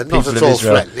people not at of all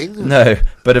Israel. Threatening. No,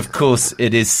 but of course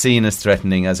it is seen as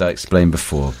threatening, as I explained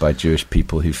before, by Jewish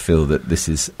people who feel that this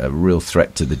is a real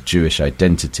threat to the Jewish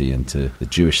identity and to the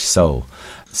Jewish soul.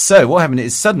 So what happened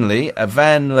is suddenly a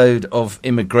van load of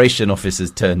immigration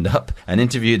officers turned up and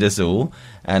interviewed us all.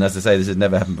 And as I say, this had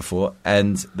never happened before.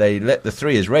 And they let the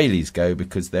 3 Israelis go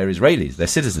because they're Israelis. They're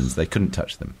citizens. They couldn't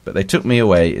touch them. But they took me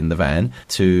away in the van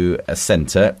to a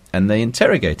centre and they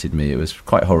interrogated me. It was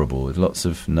quite horrible. horrible, with lots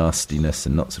of nastiness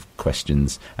and lots of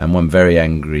questions, and one very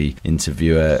angry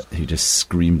interviewer who just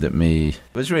screamed at me. It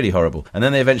was really horrible. And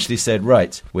then they eventually said,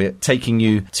 right, we're taking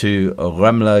you to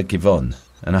Ramla Givon.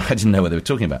 And I didn't know what they were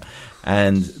talking about.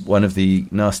 And one of the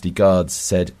nasty guards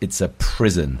said, it's a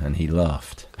prison, and he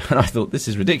laughed. And I thought, this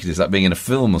is ridiculous, like being in a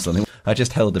film or something. I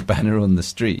just held a banner on the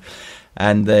street.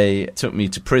 And they took me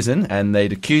to prison, and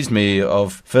they'd accused me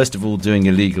of, first of all, doing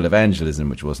illegal evangelism,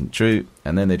 which wasn't true,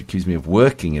 and then they'd accused me of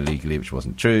working illegally, which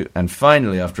wasn't true, and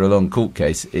finally, after a long court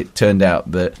case, it turned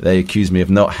out that they accused me of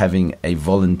not having a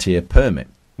volunteer permit,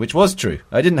 which was true.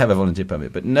 I didn't have a volunteer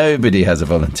permit, but nobody has a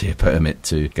volunteer permit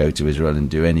to go to Israel and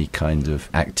do any kind of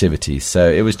activity,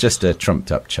 so it was just a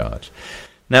trumped-up charge.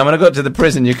 Now, when I got to the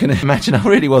prison, you can imagine I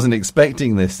really wasn't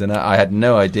expecting this, and I had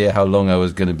no idea how long I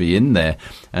was going to be in there,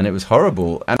 and it was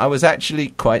horrible, and I was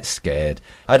actually quite scared.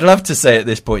 I'd love to say at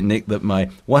this point, Nick, that my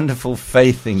wonderful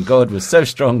faith in God was so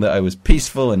strong that I was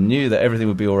peaceful and knew that everything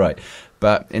would be all right.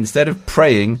 But instead of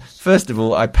praying, first of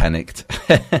all, I panicked.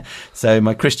 So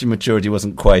my Christian maturity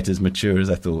wasn't quite as mature as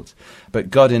I thought.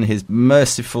 But God, in his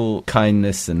merciful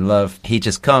kindness and love, he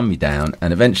just calmed me down.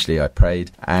 And eventually I prayed,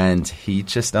 and he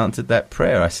just answered that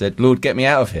prayer. I said, Lord, get me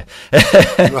out of here.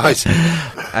 Right.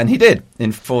 And he did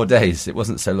in 4 days. It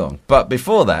wasn't so long. But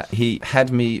before that, he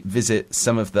had me visit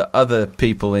some of the other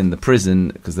people in the prison,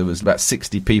 because there was about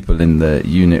 60 people in the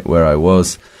unit where I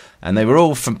was. And they were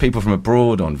all from people from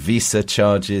abroad on visa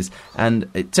charges. And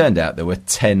it turned out there were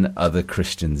 10 other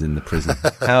Christians in the prison.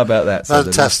 How about that? So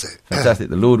Fantastic. Fantastic.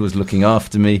 The Lord was looking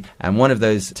after me. And one of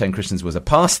those 10 Christians was a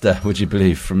pastor, would you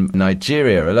believe, from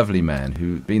Nigeria, a lovely man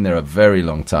who'd been there a very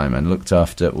long time and looked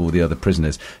after all the other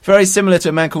prisoners. Very similar to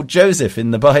a man called Joseph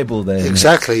in the Bible there.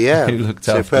 Exactly, yeah. Who looked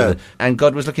after and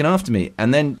God was looking after me.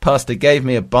 And then pastor gave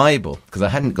me a Bible, because I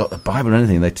hadn't got the Bible or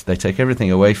anything. They take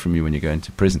everything away from you when you go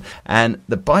into prison. And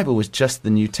the Bible was just the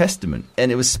New Testament,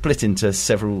 and it was split into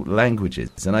several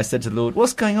languages. And I said to the Lord,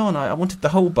 what's going on? I wanted the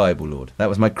whole Bible, Lord. That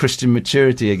was my Christian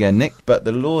maturity again, Nick. But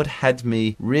the Lord had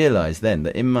me realize then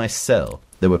that in my cell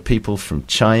there were people from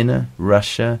China,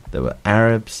 Russia, there were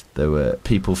Arabs, there were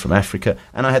people from Africa,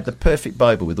 and I had the perfect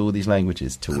Bible with all these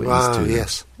languages to witness to.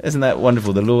 Yes. Isn't that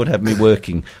wonderful? The Lord had me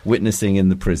working, witnessing in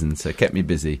the prison, so it kept me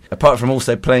busy. Apart from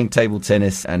also playing table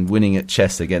tennis and winning at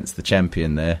chess against the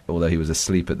champion there, although he was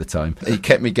asleep at the time. He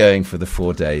kept me going for the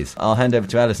 4 days. I'll hand over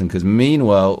to Alison, because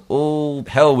meanwhile, all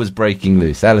hell was breaking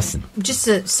loose. Alison. Just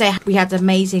to say, we had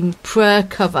amazing prayer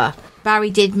cover.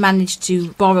 Barry did manage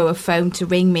to borrow a phone to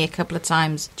ring me a couple of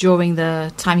times during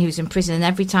the time he was in prison, and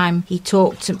every time he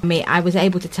talked to me, I was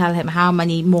able to tell him how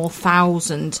many more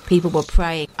thousand people were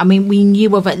praying. I mean, we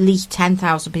knew of at least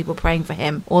 10,000 people praying for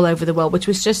him all over the world, which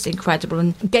was just incredible,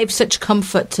 and gave such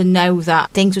comfort to know that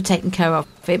things were taken care of.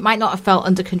 It might not have felt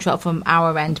under control from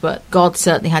our end, but God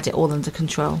certainly had it all under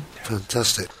control.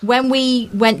 Fantastic. When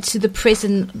we went to the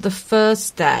prison the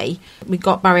first day, we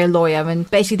got Barry a lawyer, and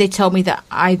basically they told me that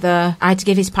either I had to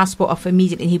give his passport off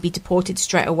immediately and he'd be deported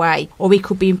straight away, or he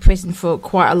could be in prison for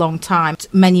quite a long time,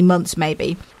 many months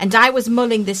maybe. And I was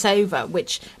mulling this over,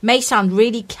 which may sound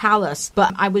really callous,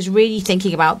 but I was really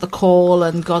thinking about the call,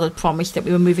 and God had promised that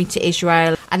we were moving to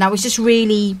Israel, and I was just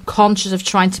really conscious of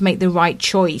trying to make the right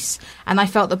choice. And I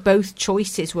felt that both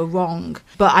choices were wrong,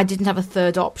 but I didn't have a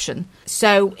third option.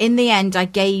 So in the end, I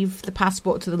gave the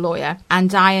passport to the lawyer,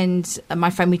 and I and my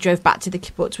friend, we drove back to the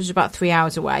kibbutz, which was about 3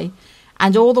 hours away.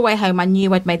 And all the way home, I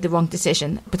knew I'd made the wrong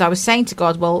decision. But I was saying to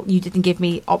God, well, you didn't give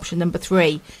me option number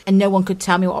 3. And no one could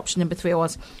tell me what option number 3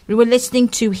 was. We were listening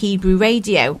to Hebrew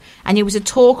radio, and it was a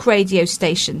talk radio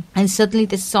station. And suddenly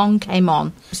this song came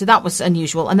on. So that was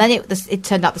unusual. And then it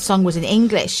turned out the song was in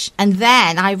English. And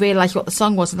then I realised what the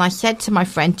song was. And I said to my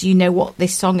friend, do you know what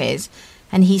this song is?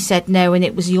 And he said no, and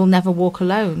it was You'll Never Walk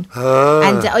Alone.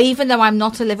 And even though I'm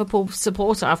not a Liverpool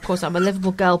supporter, of course, I'm a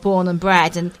Liverpool girl born and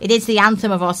bred, and it is the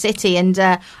anthem of our city. And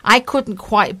I couldn't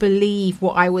quite believe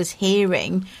what I was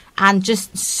hearing, and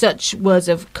just such words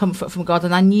of comfort from God.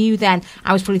 And I knew then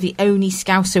I was probably the only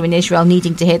Scouser in Israel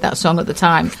needing to hear that song at the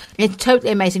time. It's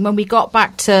totally amazing. When we got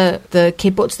back to the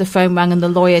kibbutz, the phone rang, and the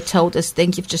lawyer told us,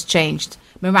 things have just changed.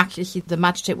 Miraculously, the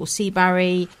magistrate will see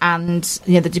Barry, and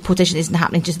the deportation isn't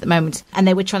happening just at the moment. And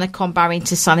they were trying to con Barry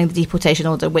into signing the deportation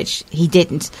order, which he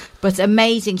didn't. But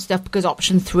amazing stuff, because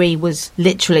option 3 was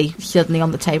literally suddenly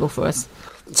on the table for us.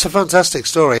 It's a fantastic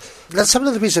story. Let's have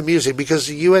another piece of music, because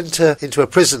you enter into a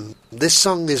prison. This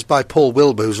song is by Paul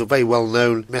Wilbur, who's a very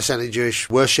well-known Messianic Jewish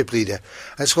worship leader.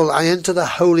 It's called I Enter the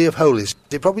Holy of Holies.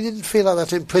 You probably didn't feel like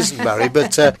that in prison, Barry,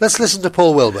 but let's listen to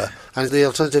Paul Wilbur. And the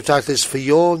alternative title is For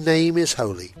Your Name is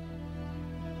Holy.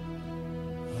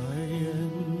 I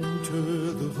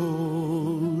enter the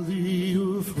Holy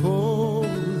of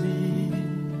Holies.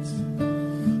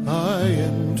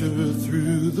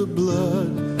 the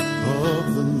blood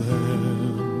of the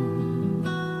Lamb.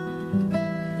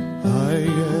 I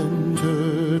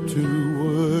enter to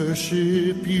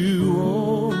worship you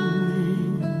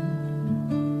only.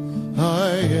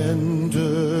 I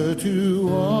enter to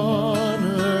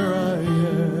honor I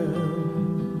am.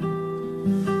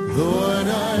 Lord,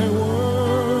 I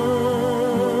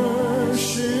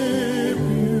worship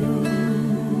you.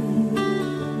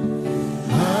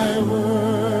 I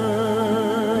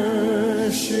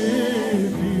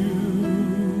worship you.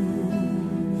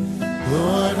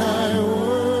 Lord, I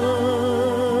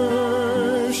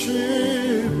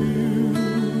worship you.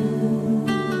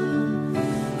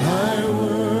 I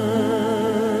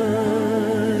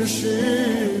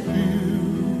worship you,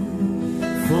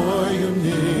 for your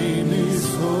name is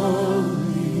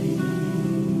holy,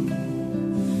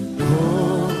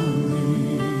 holy,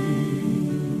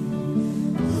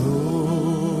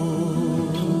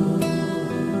 Lord.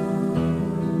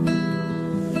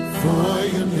 For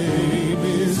your name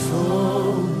is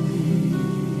holy,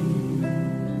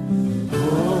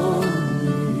 holy,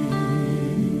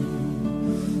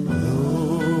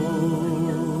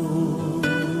 Lord.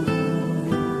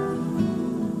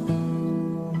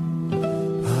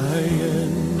 I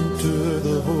enter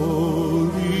the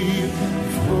holy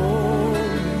of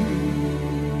holies.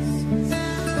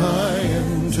 I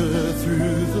enter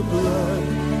through the blood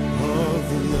of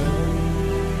the Lamb.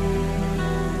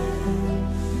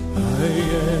 I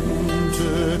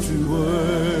enter to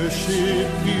worship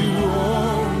you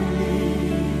only.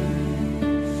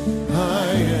 I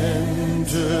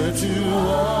enter to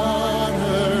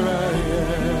honor I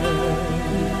am.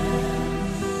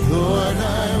 Lord,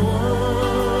 I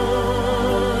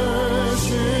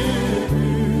worship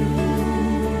you.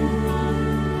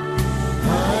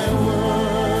 I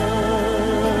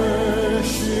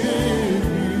worship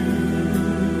you.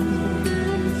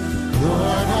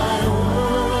 Lord, I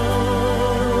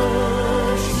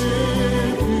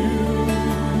worship you.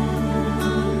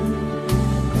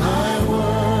 I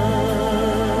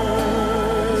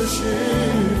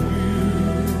worship you.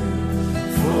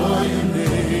 For your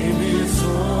name is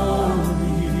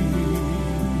holy,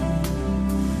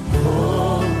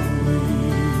 holy,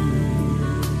 Lord.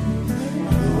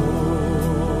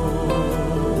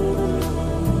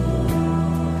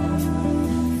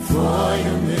 For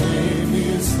your name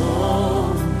is holy,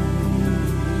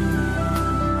 holy,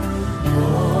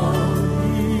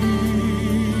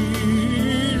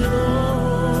 Lord.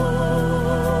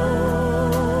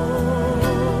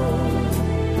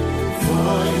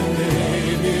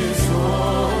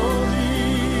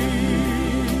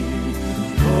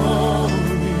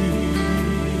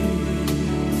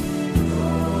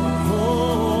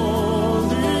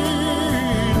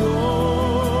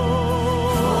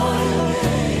 For your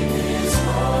name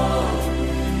is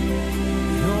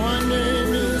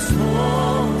holy,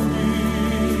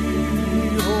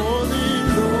 holy, holy,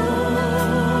 Lord.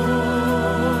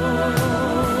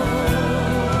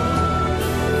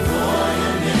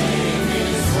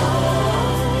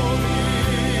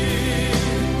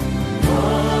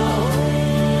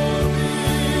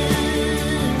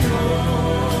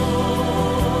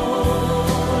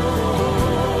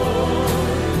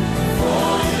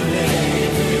 For your name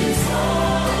is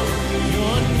holy,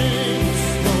 your name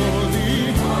is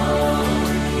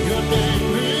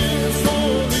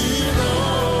holy, holy,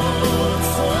 Lord.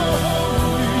 For your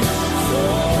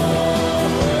name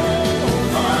is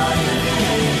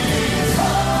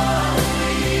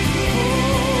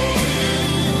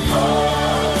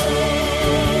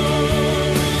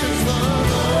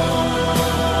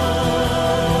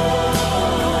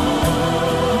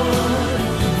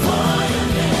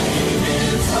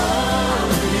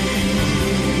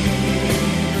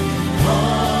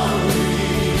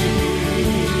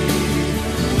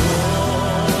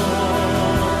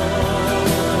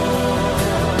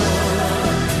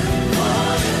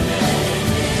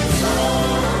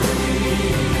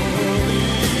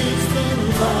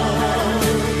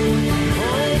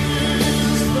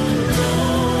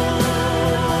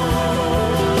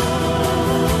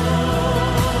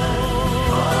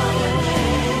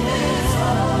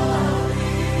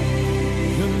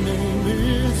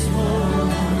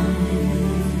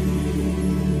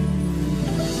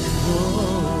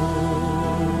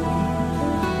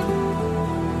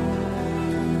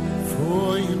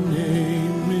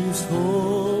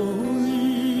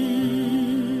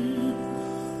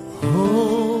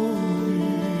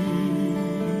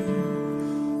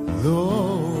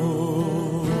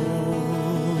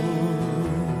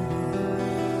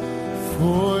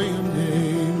for your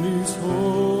name is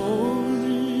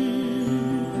holy,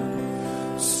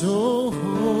 so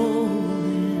holy,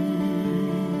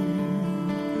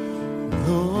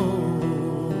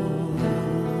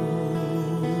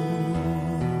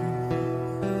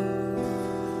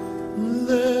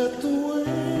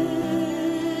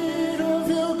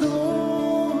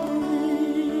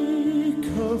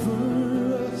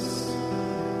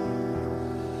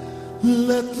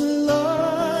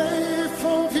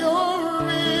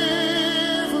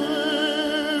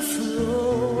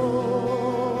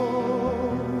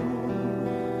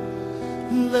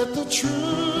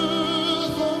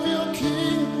 truth of your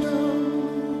kingdom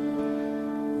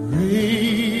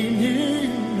reign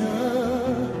in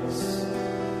us.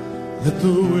 Let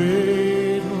the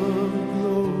weight of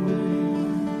glory,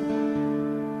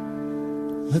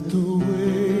 let the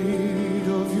weight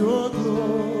of your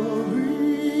glory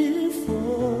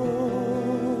fall.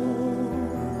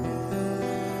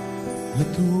 Let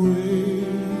the weight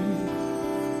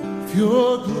of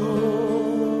your glory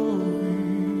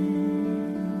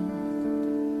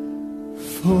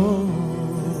fall.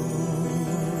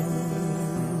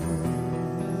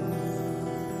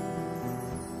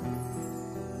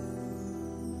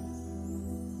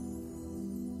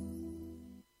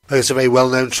 It's a very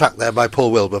well-known track there by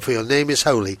Paul Wilbur, For Your Name is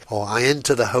Holy, or I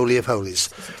Enter the Holy of Holies.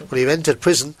 Well, you've entered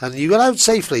prison and you got out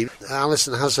safely.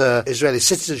 Alison has a Israeli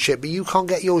citizenship, but you can't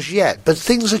get yours yet. But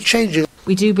things are changing.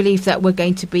 We do believe that we're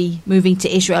going to be moving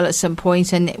to Israel at some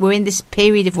point, and we're in this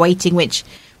period of waiting, which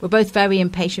we're both very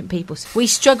impatient people. We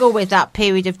struggle with that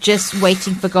period of just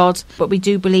waiting for God, but we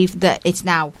do believe that it's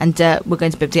now, and we're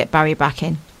going to be able to get Barry back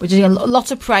in. We're doing a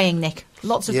lot of praying, Nick.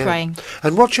 Lots of praying.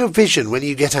 And what's your vision when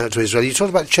you get out to Israel? You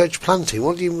talked about church planting.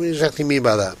 What do you exactly mean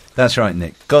by that? That's right,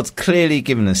 Nick. God's clearly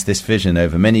given us this vision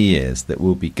over many years that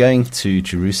we'll be going to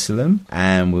Jerusalem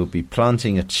and we'll be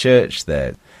planting a church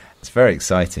there. It's very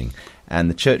exciting. And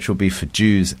the church will be for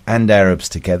Jews and Arabs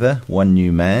together, one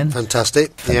new man.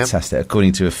 Fantastic. Fantastic,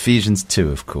 according to Ephesians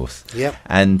 2, of course. Yep.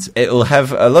 And it will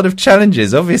have a lot of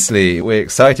challenges, obviously. We're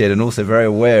excited and also very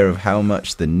aware of how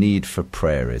much the need for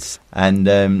prayer is. And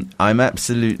I'm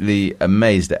absolutely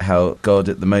amazed at how God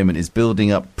at the moment is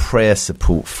building up prayer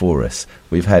support for us.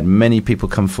 We've had many people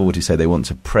come forward who say they want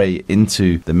to pray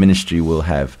into the ministry we'll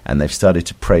have, and they've started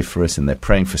to pray for us, and they're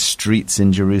praying for streets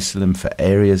in Jerusalem, for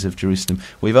areas of Jerusalem.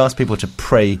 We've asked people to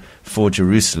pray for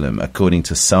Jerusalem, according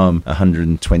to Psalm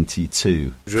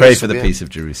 122. Pray for the peace of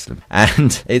Jerusalem.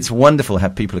 And it's wonderful how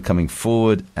people are coming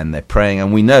forward and they're praying,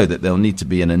 and we know that there'll need to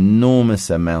be an enormous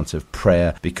amount of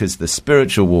prayer because the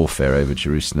spiritual warfare over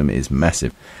Jerusalem is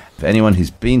massive. Anyone who's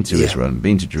been to Israel and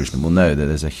been to Jerusalem will know that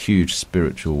there's a huge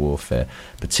spiritual warfare,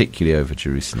 particularly over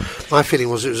Jerusalem. My feeling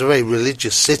was it was a very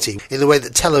religious city in the way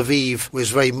that Tel Aviv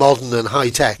was very modern and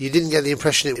high-tech. You didn't get the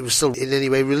impression it was still in any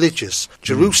way religious.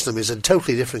 Jerusalem is a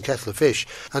totally different kettle of fish.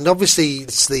 And obviously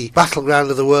it's the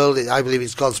battleground of the world. I believe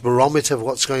it's God's barometer of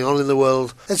what's going on in the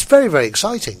world. It's very, very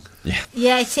exciting.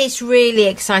 Yeah, it's really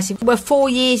exciting. We're 4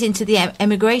 years into the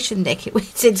emigration, Nick,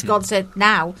 since God said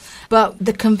now. But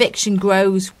the conviction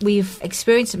grows. We've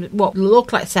experienced what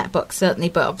look like setbacks, certainly,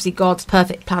 but obviously God's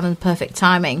perfect plan and perfect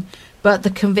timing. But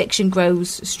the conviction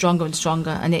grows stronger and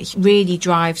stronger, and it really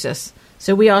drives us.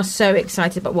 So we are so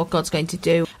excited about what God's going to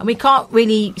do. And we can't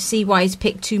really see why he's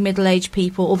picked two middle-aged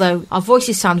people, although our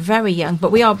voices sound very young,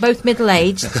 but we are both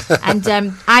middle-aged.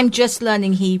 And I'm just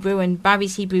learning Hebrew, and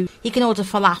Barry's Hebrew, he can order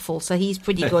falafel, so he's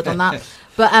pretty good on that.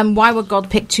 But why would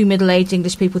God pick two middle-aged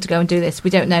English people to go and do this?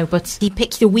 We don't know. But he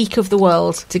picked the weak of the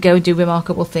world to go and do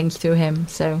remarkable things through him.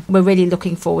 So we're really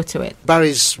looking forward to it.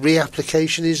 Barry's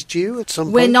reapplication is due at some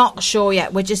point? We're not sure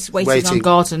yet. We're just waiting on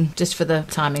God and just for the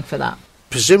timing for that.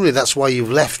 Presumably that's why you've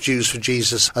left Jews for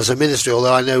Jesus as a ministry,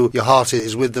 although I know your heart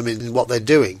is with them in what they're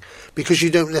doing, because you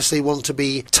don't necessarily want to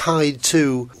be tied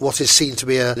to what is seen to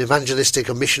be an evangelistic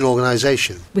or mission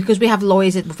organisation. Because we have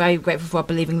lawyers, we're very grateful for our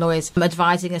believing lawyers,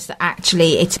 advising us that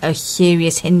actually it's a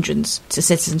serious hindrance to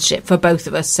citizenship for both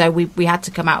of us, so we had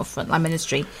to come out of frontline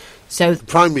ministry. So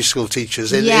primary school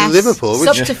teachers in Liverpool, which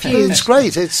subterfuge. It's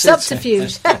great. It's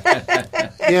subterfuge.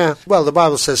 Yeah, well, the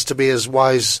Bible says to be as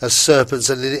wise as serpents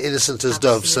and innocent as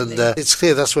doves, and it's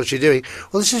clear that's what you're doing.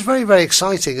 Well, this is very, very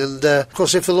exciting, and of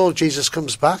course, if the Lord Jesus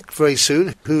comes back very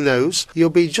soon, who knows, you'll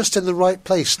be just in the right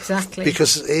place. Exactly.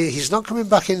 Because he's not coming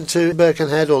back into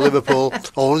Birkenhead or Liverpool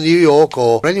or New York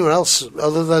or anywhere else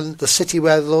other than the city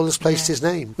where the Lord has placed his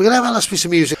name. We're going to have a last piece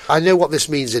of music. I know what this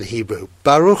means in Hebrew.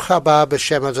 Baruch haba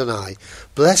b'shem Adonai.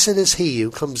 Blessed is he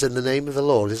who comes in the name of the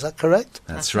Lord. Is that correct?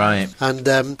 That's right. And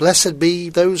blessed be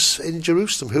those in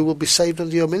Jerusalem who will be saved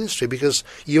under your ministry, because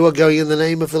you are going in the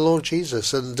name of the Lord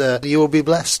Jesus, and you will be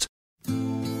blessed.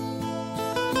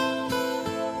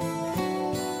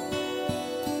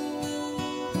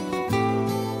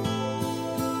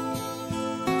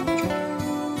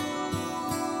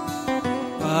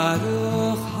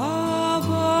 Baruch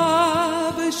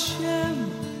haba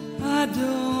b'shem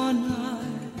Adonai,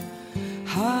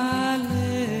 Hallelujah.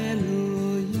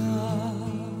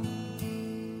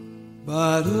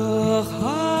 Baruch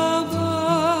haba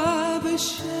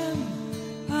b'shem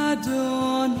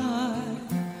Adonai,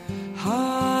 Hallelujah.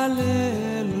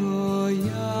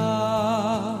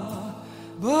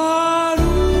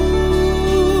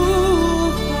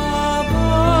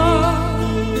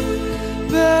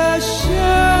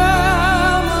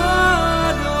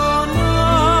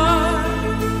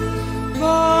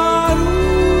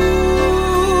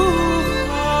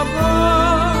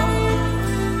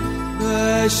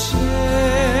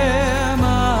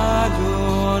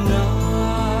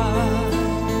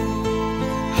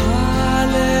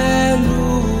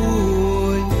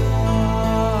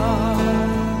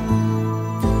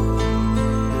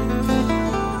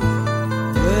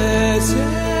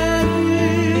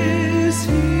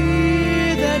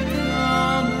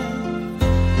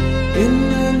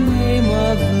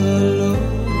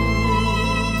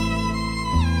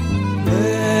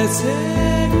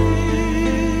 Blessed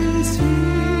is he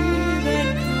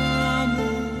that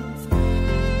cometh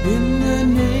in the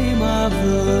name of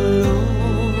the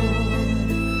Lord.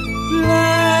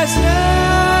 Blessed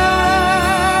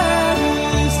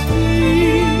is he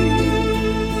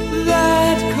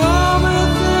that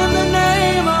cometh in the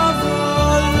name of the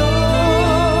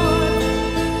Lord.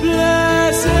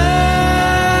 Blessed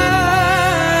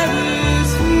is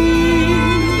he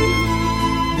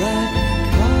that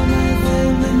cometh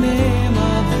in the name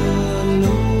of the Lord.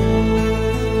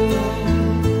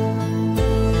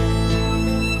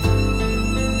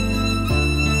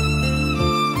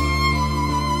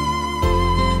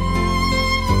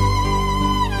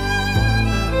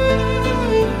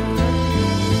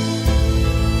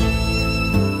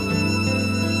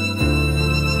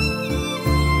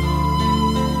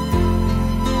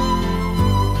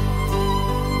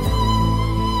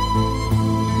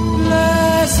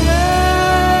 Blessed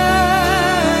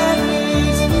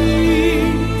is he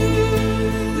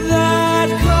that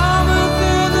cometh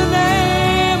in the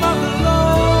name of the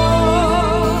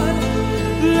Lord.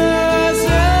 Blessed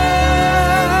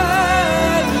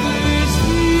is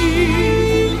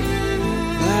he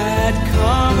that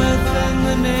cometh in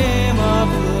the name of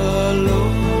the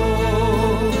Lord.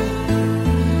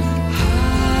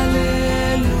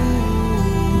 Hallelujah.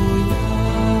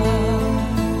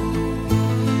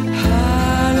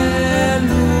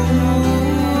 Hallelujah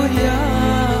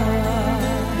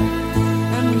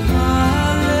and hallelujah.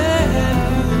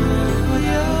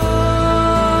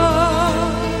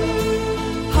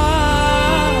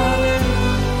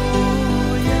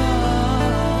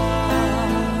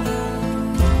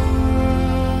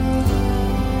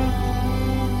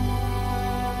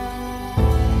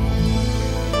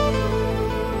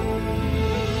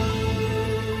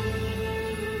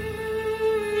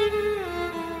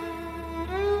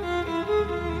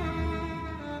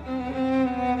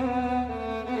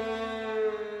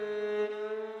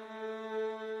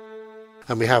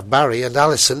 And we have Barry and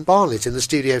Alison Barnett in the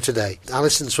studio today.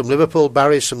 Alison's from Liverpool,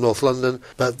 Barry's from North London,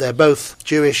 but they're both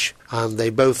Jewish and they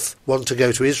both want to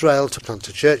go to Israel to plant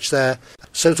a church there.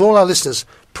 So to all our listeners,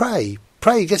 pray,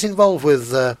 get involved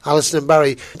with Alison and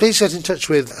Barry. Please get in touch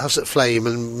with us at Flame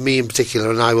and me in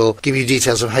particular, and I will give you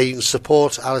details of how you can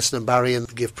support Alison and Barry and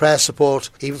give prayer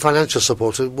support, even financial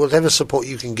support. Whatever support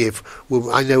you can give,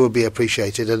 I know will be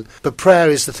appreciated. But prayer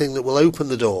is the thing that will open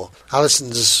the door.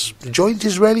 Alison's joint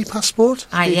Israeli passport?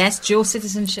 Yes, dual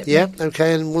citizenship. Yeah,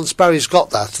 okay, and once Barry's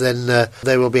got that, then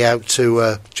they will be out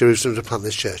to Jerusalem to plant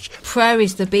this church. Prayer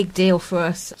is the big deal for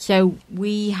us. So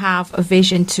we have a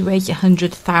vision to raise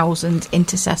 100,000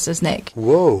 intercessors, Nick.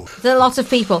 Whoa. There's a lot of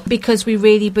people, because we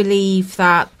really believe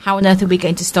that how on earth are we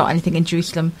going to start anything in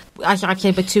Jerusalem? I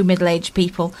came with two middle-aged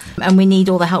people, and we need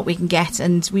all the help we can get,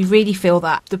 and we really feel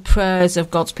that the prayers of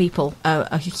God's people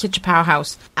are such a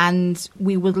powerhouse, and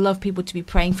we would love people to be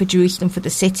praying for Jerusalem, for the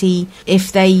city.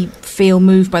 If they feel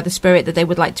moved by the Spirit that they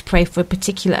would like to pray for a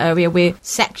particular area, we're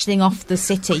sectioning off the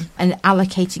city and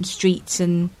allocating streets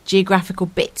and geographical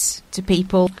bits to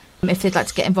people. If they'd like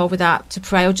to get involved with that, to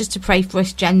pray, or just to pray for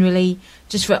us generally,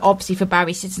 just for obviously for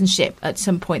Barry's citizenship at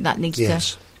some point, that needs to,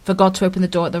 for God to open the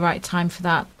door at the right time for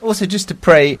that. Also, just to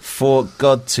pray for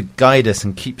God to guide us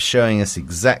and keep showing us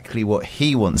exactly what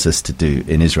he wants us to do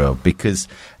in Israel, because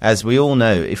as we all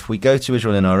know, if we go to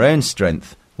Israel in our own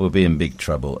strength, we'll be in big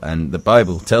trouble. And the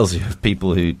Bible tells you of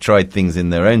people who tried things in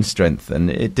their own strength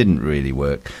and it didn't really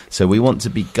work. So we want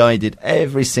to be guided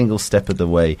every single step of the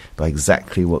way by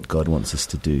exactly what God wants us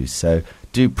to do. So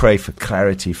do pray for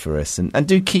clarity for us, and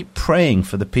do keep praying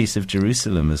for the peace of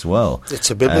Jerusalem as well. It's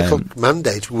a biblical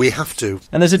mandate. We have to.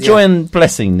 And there's a joy and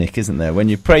blessing, Nick, isn't there? When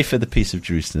you pray for the peace of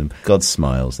Jerusalem, God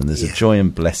smiles, and there's a joy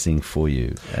and blessing for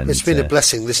you. And it's been a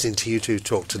blessing listening to you two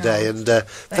talk today, and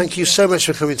thank you so much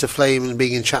for coming to Flame and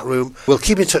being in chat room. We'll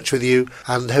keep in touch with you,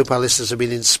 and hope our listeners have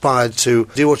been inspired to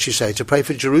do what you say, to pray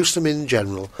for Jerusalem in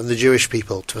general and the Jewish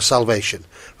people for salvation,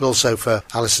 but also for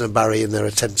Alison and Barry in their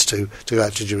attempts to go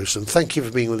out to Jerusalem. Thank you for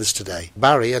being with us today.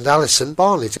 Barry and Alison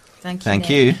Barnett. Thank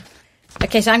you.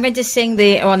 Okay, so I'm going to sing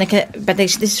the Aronica, but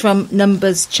this is from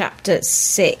Numbers chapter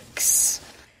 6.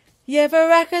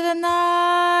 Yevarech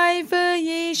Adonai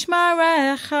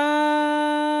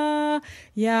v'yishmarecha,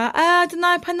 Ya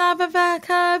Adonai panav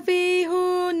v'ka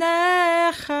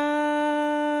v'hunecha,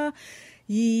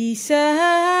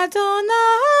 Yiseh Adonai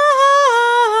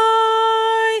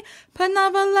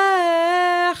panav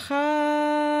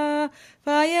alecha,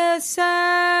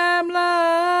 Vayasem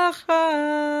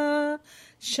lecha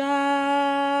shalom.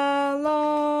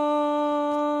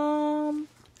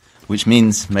 Which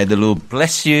means, may the Lord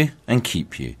bless you and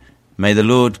keep you. May the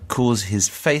Lord cause his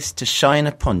face to shine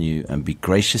upon you and be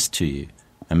gracious to you.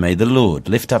 And may the Lord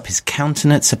lift up his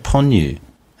countenance upon you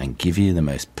and give you the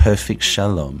most perfect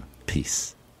shalom,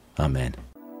 peace. Amen.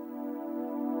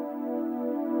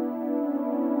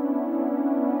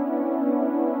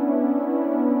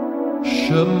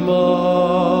 Shema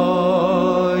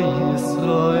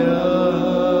Yisrael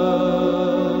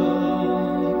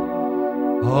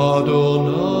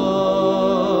Adonai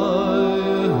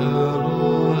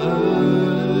Eloheinu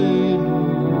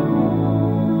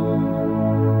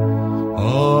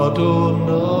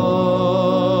Adonai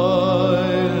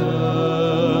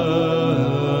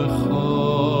Echad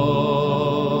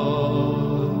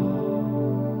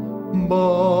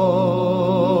Baruch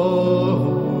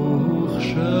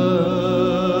Shem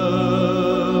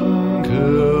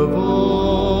Kevod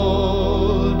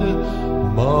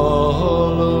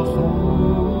Malchuto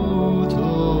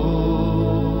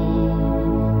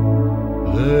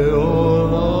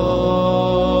Leolam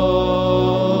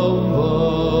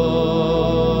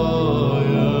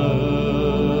Vayed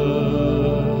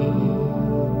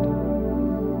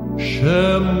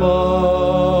Shema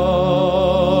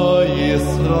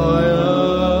Yisrael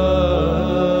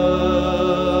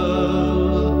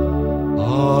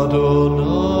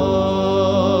Adonai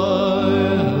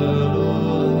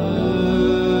Eloheinu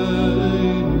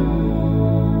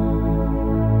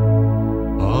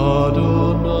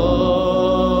Adonai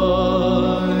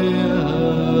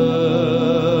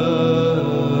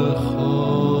Echad.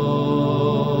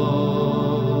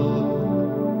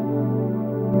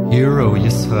 Hear, O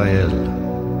Yisrael,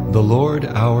 the Lord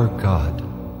our God,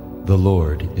 the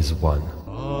Lord is one.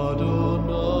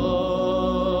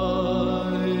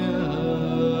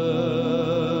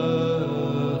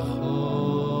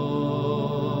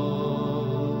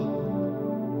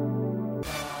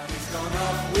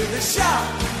 With a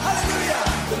shout, hallelujah,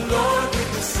 the Lord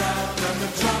with the sound of the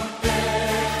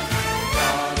trumpet.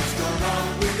 God has gone up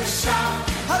with a shout,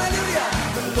 hallelujah,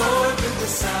 the Lord with the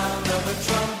sound of a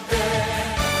trumpet.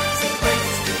 Sing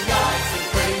praises to God, sing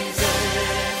praises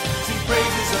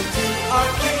unto our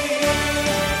King.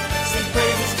 Sing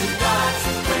praises to God,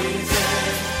 sing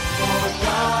praises, for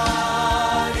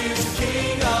God is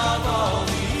King of all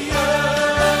the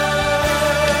earth.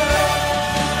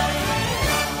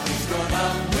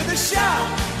 Shout,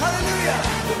 hallelujah,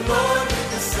 the Lord with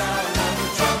the sound of the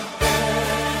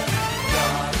trumpet.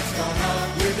 God has gone up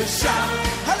with a shout,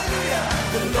 hallelujah,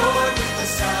 the Lord with the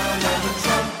sound of the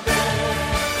trumpet.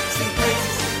 Sing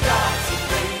praises to God, sing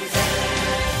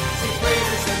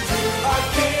praises unto our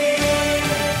King.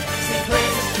 Sing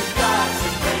praises to God,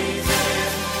 sing praises,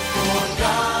 for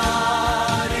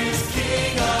God is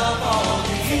King of all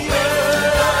the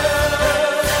earth.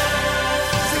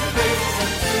 Sing praises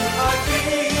unto our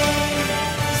King.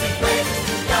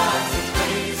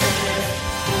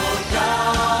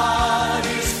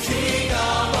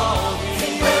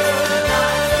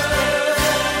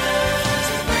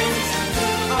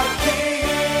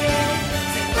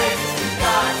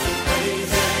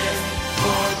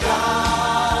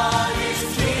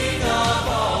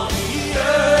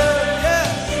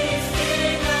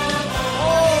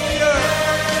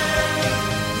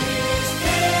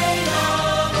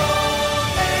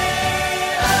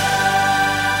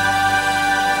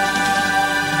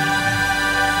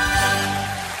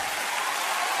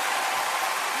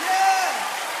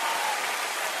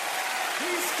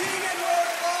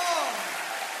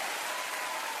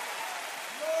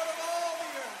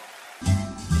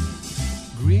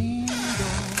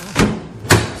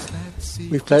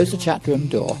 We've closed the chat room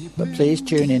door, but please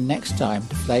tune in next time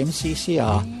to Flame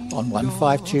CCR on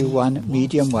 1521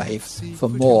 medium wave for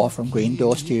more from Green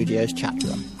Door Studios chat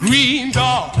room. Green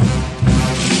Door!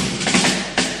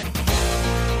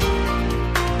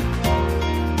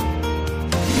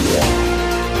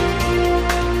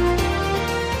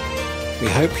 We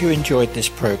hope you enjoyed this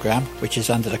programme, which is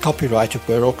under the copyright of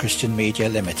Wirral Christian Media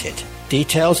Limited.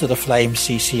 Details of the Flame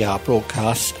CCR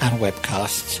broadcasts and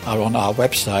webcasts are on our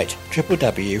website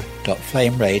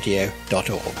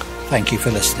www.flameradio.org. Thank you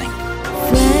for listening.